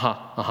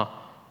 yeah,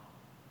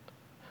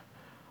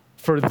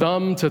 For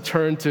them to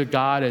turn to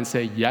God and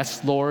say,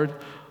 yes, Lord,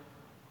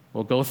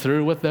 we'll go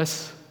through with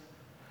this,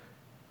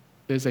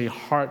 is a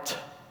heart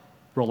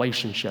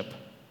relationship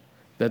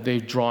that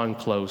they've drawn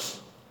close.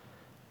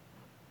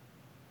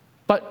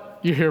 But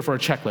you're here for a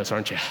checklist,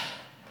 aren't you?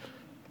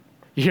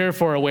 You're here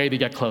for a way to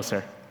get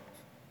closer.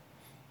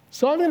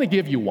 So I'm going to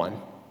give you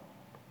one.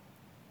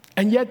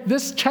 And yet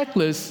this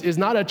checklist is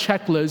not a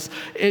checklist,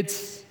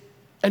 it's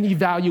an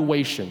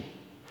evaluation.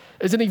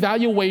 It's an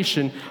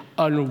evaluation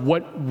on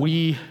what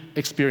we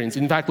experience.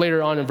 In fact,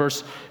 later on in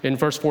verse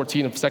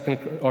 14 of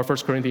 1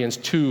 Corinthians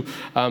 2,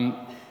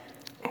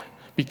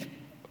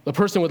 the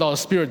person without a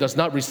spirit does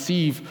not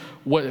receive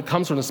what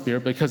comes from the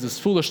Spirit because it's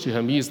foolish to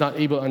him. He is not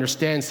able to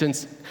understand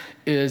since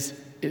it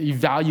is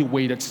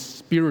evaluated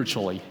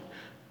spiritually.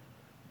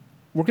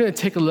 We're going to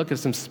take a look at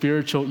some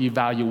spiritual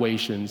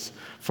evaluations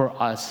for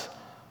us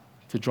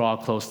to draw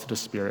close to the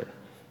Spirit.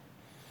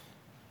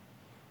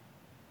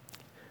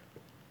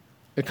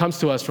 It comes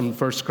to us from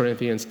 1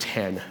 Corinthians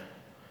 10.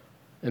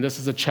 And this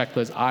is a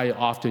checklist I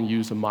often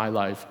use in my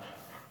life.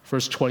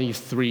 Verse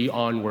 23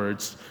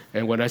 onwards.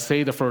 And when I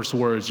say the first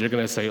words, you're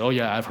going to say, oh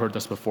yeah, I've heard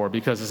this before,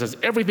 because it says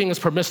everything is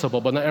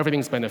permissible, but not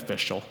everything's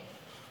beneficial.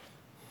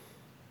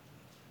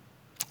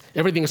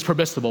 Everything is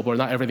permissible, but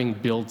not everything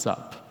builds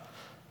up.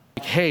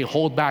 Like, hey,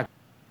 hold back.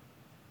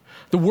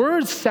 The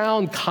words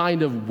sound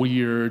kind of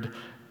weird.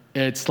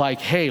 It's like,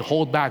 hey,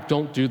 hold back,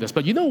 don't do this.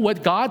 But you know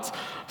what? God,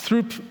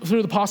 through the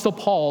Apostle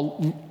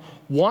Paul,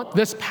 want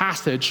this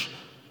passage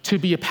to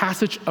be a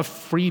passage of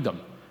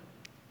freedom.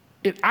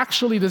 It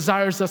actually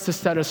desires us to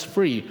set us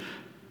free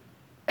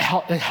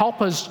and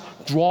help us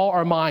draw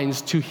our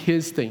minds to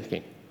his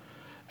thinking.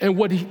 And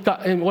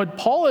what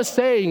Paul is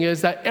saying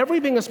is that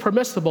everything is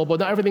permissible, but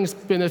not everything is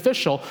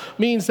beneficial,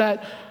 means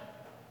that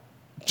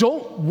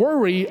don't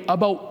worry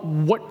about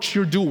what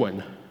you're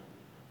doing.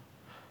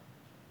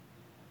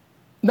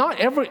 Not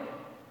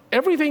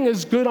everything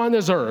is good on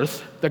this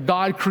earth that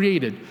God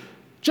created,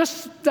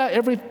 just that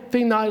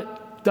everything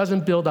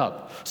doesn't build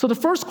up. So the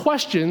first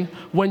question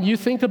when you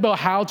think about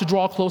how to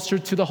draw closer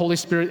to the Holy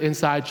Spirit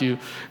inside you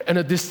and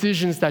the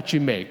decisions that you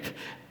make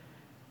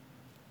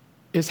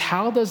is,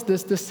 how does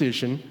this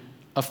decision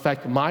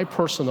affect my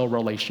personal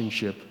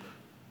relationship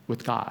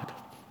with God?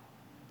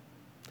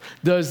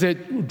 Does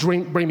it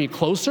bring me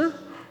closer,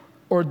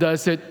 or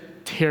does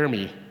it tear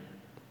me?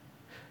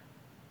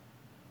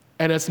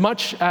 And as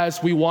much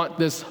as we want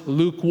this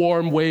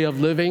lukewarm way of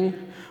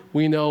living,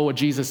 we know what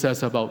Jesus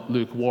says about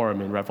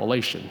lukewarm in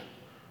Revelation.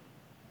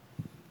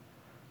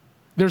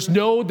 There's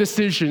no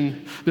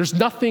decision, there's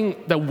nothing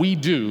that we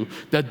do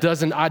that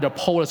doesn't either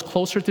pull us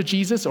closer to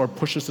Jesus or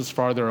pushes us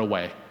farther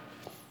away.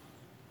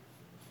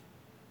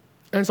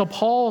 And so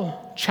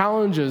Paul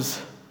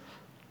challenges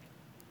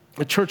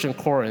the church in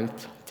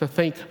Corinth to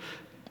think,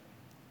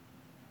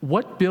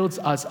 what builds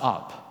us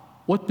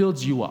up? What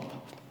builds you up?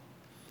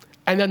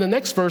 And then the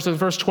next verse, in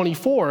verse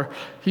 24,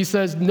 he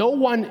says, no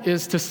one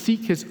is to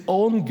seek his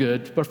own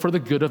good, but for the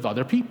good of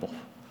other people.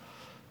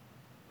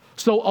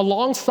 So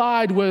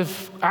alongside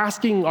with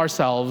asking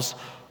ourselves,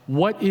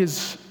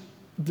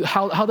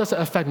 how does it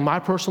affect my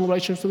personal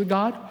relationship with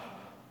God?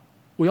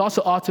 We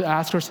also ought to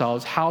ask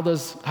ourselves, how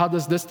does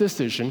this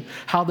decision,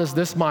 how does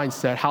this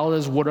mindset, how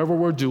does whatever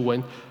we're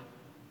doing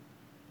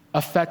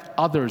affect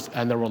others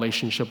and their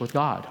relationship with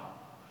God?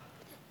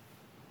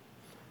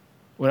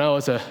 When I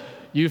was a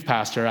youth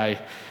pastor, I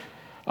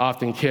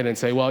often kid and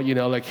say, well,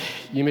 like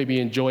you may be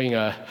enjoying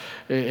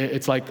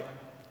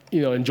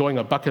enjoying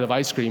a bucket of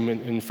ice cream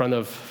in front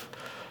of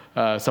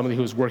somebody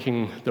who's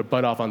working their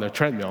butt off on their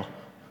treadmill.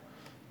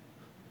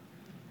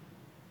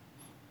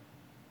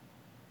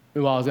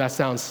 And while that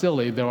sounds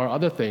silly, there are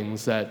other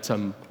things that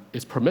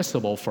is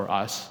permissible for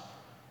us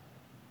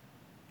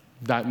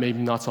that may be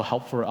not so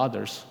helpful for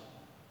others.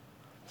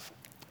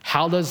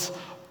 How does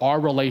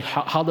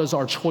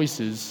our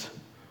choices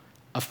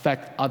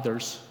affect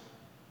others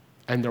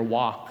and their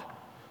walk?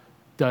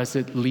 Does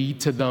it lead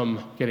to them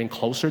getting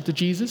closer to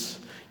Jesus,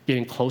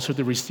 getting closer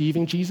to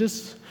receiving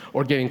Jesus,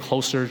 or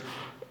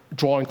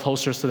drawing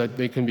closer so that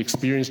they can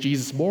experience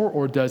Jesus more,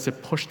 or does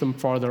it push them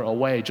farther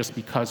away just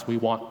because we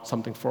want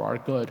something for our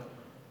good?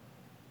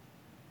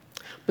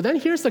 But then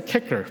here's the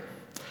kicker.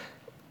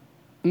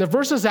 In the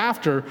verses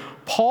after,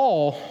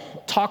 Paul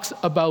talks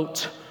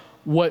about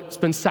what's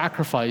been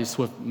sacrificed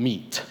with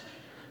meat.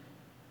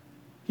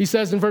 He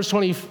says in verse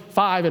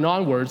 25 and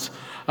onwards,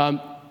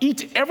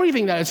 eat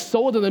everything that is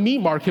sold in the meat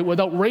market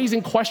without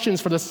raising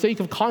questions for the sake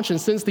of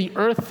conscience, since the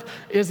earth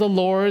is the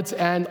Lord's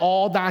and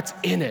all that's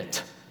in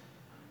it.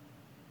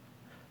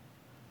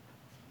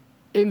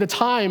 In the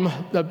time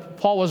that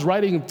Paul was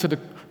writing to the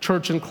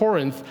church in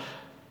Corinth,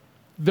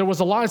 there was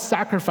a lot of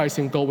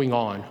sacrificing going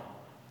on.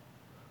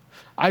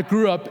 I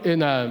grew up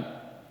in a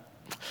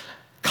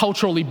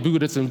culturally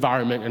Buddhist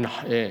environment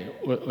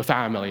with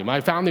family.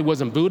 My family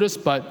wasn't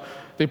Buddhist, but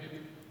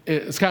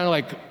it's kind of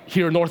like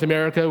here in North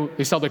America,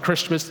 they celebrate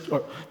Christmas,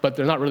 but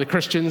they're not really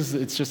Christians.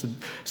 It's just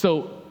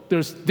so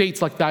there's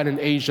dates like that in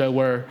Asia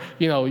where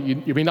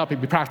you may not be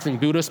practicing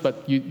Buddhist,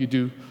 but you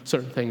do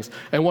certain things.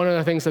 And one of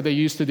the things that they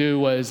used to do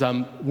was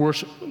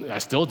worship. I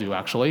still do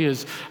actually,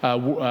 is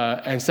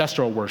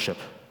ancestral worship.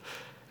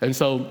 And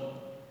so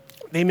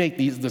they make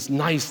this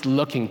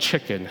nice-looking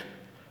chicken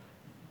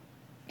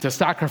to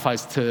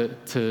sacrifice to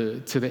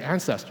the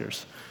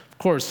ancestors. Of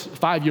course,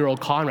 5-year-old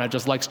Conrad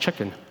just likes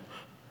chicken.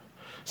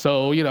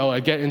 So, I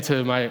get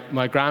into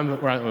my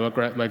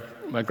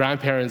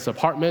grandparents'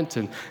 apartment,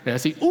 and I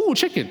see, ooh,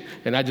 chicken.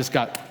 And I just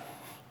got,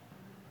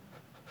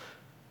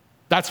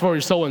 that's for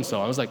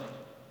so-and-so. I was like,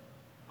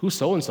 who's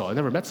so-and-so? I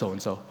never met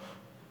so-and-so.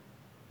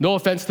 No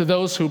offense to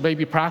those who may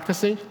be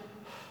practicing,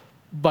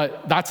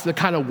 but that's the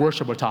kind of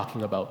worship we're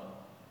talking about.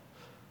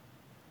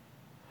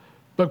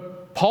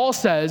 But Paul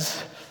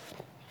says,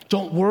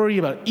 don't worry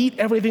about it. Eat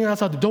everything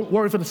else out there. Don't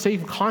worry for the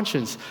sake of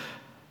conscience.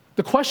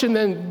 The question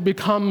then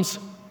becomes,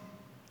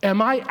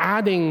 am I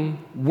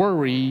adding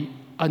worry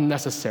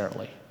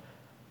unnecessarily?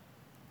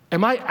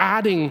 Am I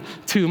adding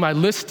to my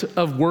list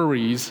of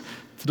worries,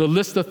 to the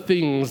list of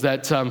things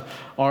that are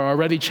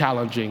already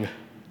challenging,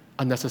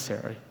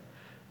 unnecessary?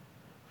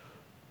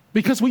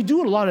 Because we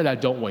do a lot of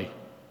that, don't we?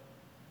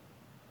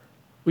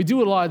 We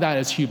do a lot of that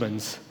as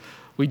humans.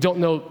 We don't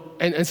know,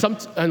 and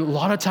a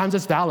lot of times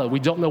it's valid. We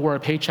don't know where our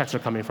paychecks are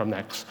coming from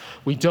next.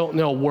 We don't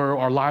know where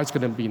our lives are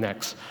going to be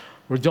next.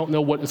 We don't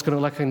know what it's going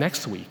to look like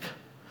next week.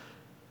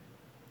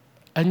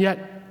 And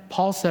yet,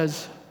 Paul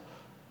says,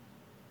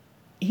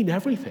 eat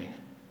everything.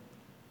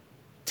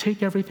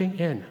 Take everything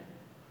in.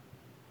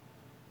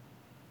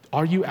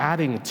 Are you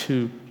adding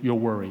to your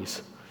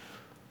worries?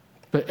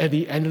 But at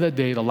the end of the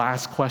day, the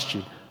last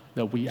question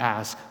that we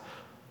ask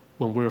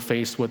when we're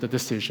faced with a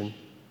decision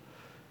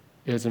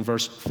is in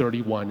verse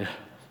 31.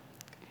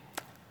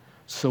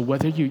 So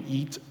whether you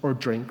eat or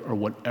drink or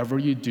whatever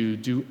you do,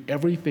 do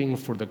everything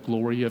for the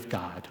glory of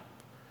God.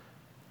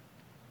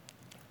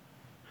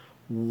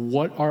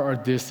 What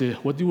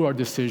do our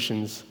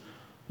decisions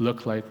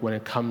look like when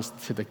it comes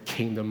to the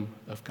kingdom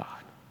of God?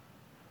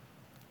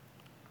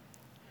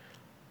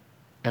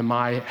 Am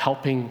I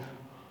helping,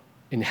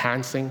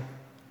 enhancing?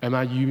 Am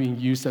I being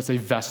used as a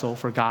vessel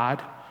for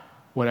God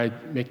when I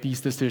make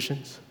these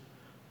decisions?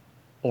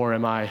 Or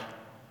am I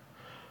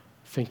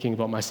thinking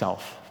about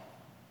myself?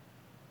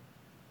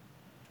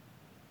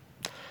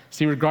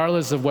 See,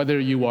 regardless of whether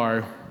you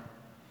are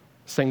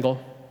single,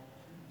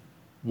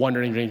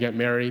 wondering if you're going to get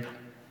married,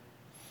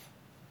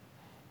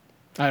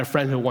 I had a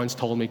friend who once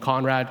told me,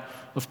 Conrad,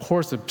 of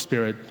course the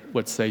Spirit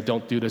would say,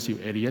 don't do this, you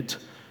idiot.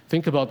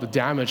 Think about the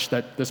damage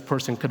that this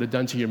person could have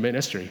done to your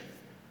ministry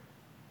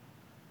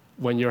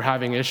when you're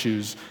having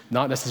issues,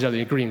 not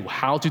necessarily agreeing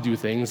how to do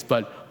things,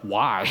 but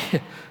why?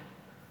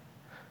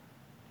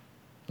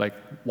 Like,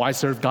 why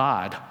serve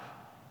God?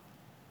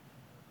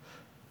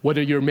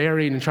 Whether you're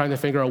married and trying to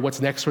figure out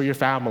what's next for your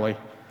family,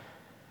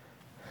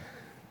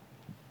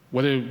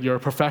 whether you're a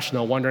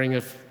professional wondering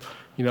if,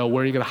 where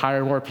you're going to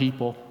hire more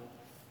people,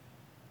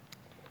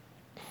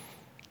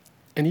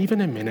 and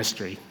even in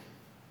ministry.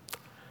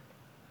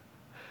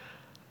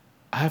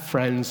 I have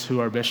friends who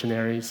are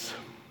missionaries,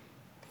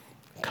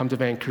 come to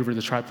Vancouver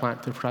to try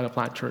to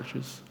plant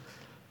churches.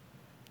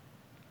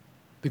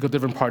 They go to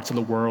different parts of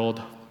the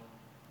world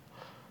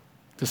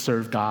to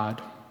serve God.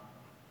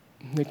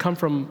 They come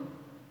from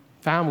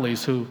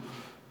families who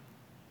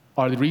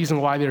are the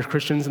reason why they're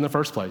Christians in the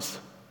first place.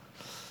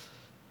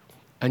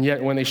 And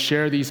yet when they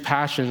share these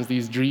passions,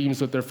 these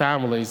dreams with their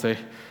families,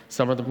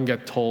 some of them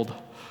get told,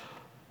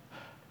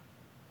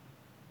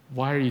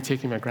 why are you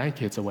taking my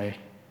grandkids away?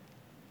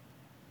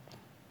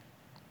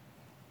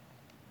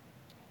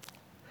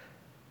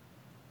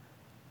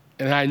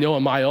 And I know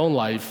in my own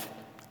life,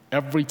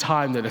 every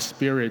time that a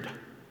Spirit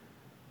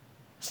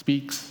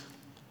speaks,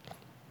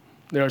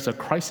 there's a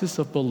crisis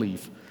of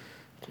belief.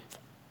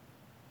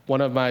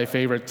 One of my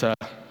favorite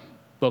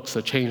books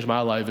that changed my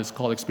life is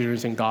called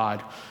Experiencing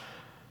God.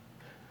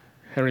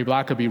 Henry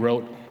Blackaby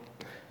wrote,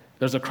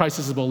 there's a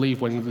crisis of belief.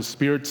 When the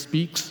Spirit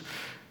speaks,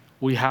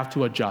 we have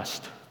to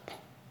adjust.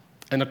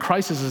 And the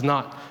crisis is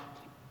not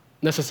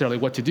necessarily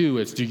what to do,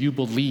 it's do you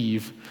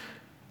believe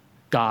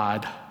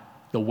God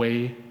the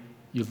way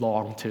you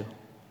long to?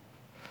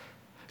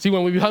 See,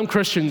 when we become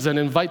Christians and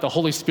invite the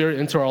Holy Spirit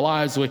into our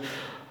lives,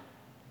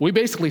 we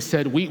basically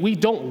said we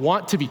don't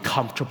want to be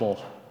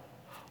comfortable.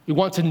 We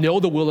want to know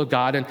the will of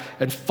God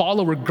and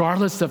follow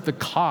regardless of the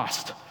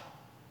cost,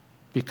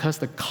 because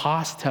the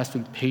cost has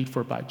been paid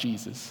for by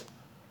Jesus.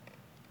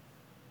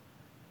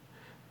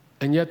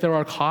 And yet there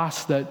are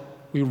costs that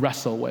we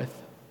wrestle with,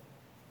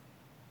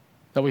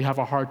 that we have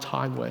a hard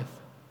time with.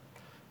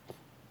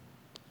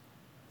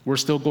 We're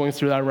still going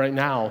through that right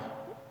now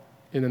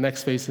in the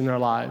next phase in our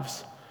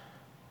lives.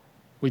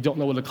 We don't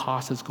know what the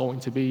cost is going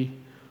to be,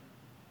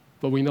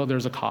 but we know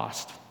there's a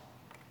cost.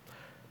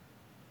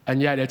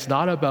 And yet it's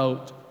not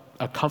about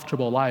a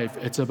comfortable life.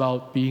 It's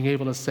about being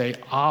able to say,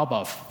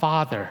 Abba,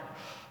 Father,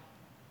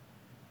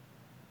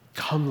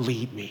 come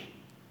lead me.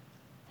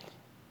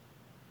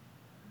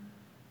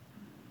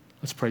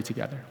 Let's pray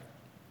together.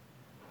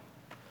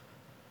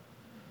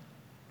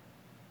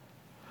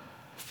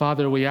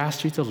 Father, we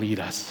ask you to lead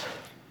us.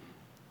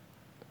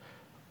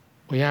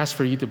 We ask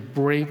for you to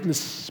bring the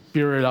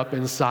Spirit up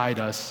inside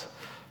us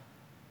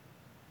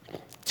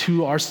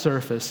to our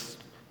surface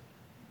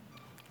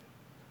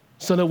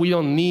so that we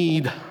don't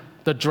need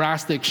the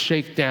drastic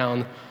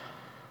shakedown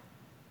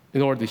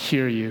in order to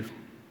hear you.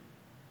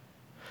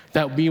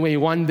 That we may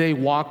one day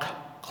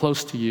walk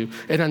close to you.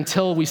 And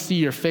until we see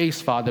your face,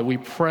 Father, we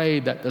pray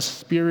that the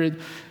Spirit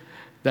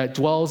that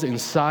dwells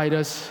inside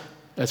us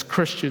as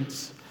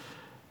Christians,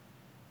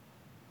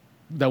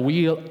 that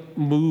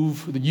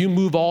you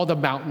move all the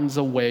mountains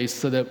away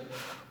so that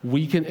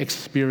we can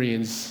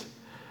experience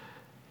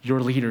your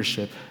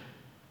leadership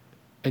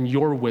and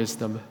your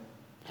wisdom.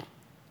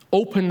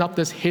 Open up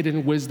this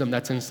hidden wisdom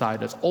that's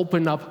inside us.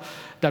 Open up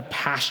that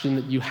passion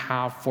that you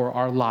have for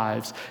our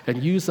lives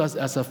and use us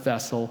as a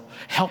vessel.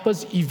 Help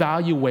us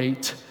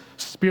evaluate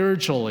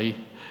spiritually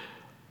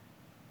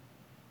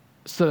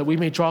so that we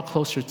may draw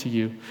closer to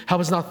you.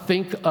 Help us not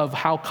think of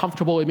how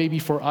comfortable it may be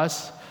for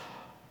us,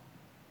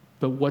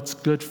 but what's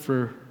good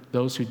for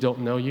those who don't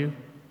know you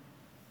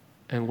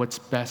and what's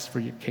best for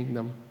your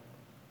kingdom.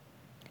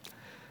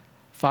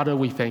 Father,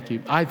 we thank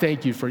you. I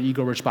thank you for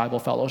Eagle Ridge Bible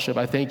Fellowship.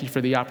 I thank you for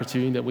the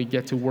opportunity that we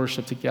get to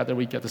worship together.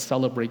 We get to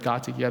celebrate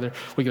God together.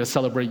 We get to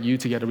celebrate you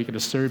together. We get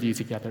to serve you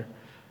together.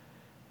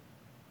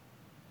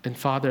 And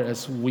Father,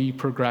 as we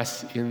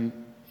progress in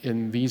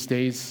these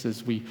days,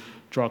 as we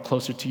draw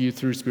closer to you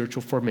through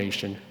spiritual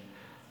formation,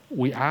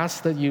 we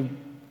ask that you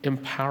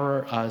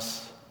empower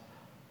us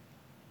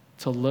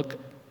to look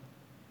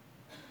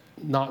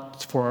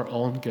not for our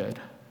own good,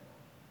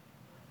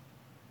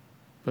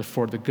 but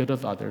for the good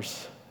of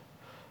others,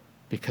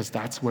 because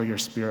that's where your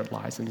Spirit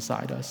lies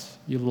inside us.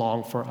 You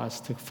long for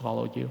us to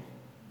follow you.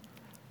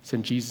 It's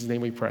in Jesus'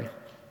 name we pray.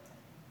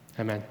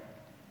 Amen.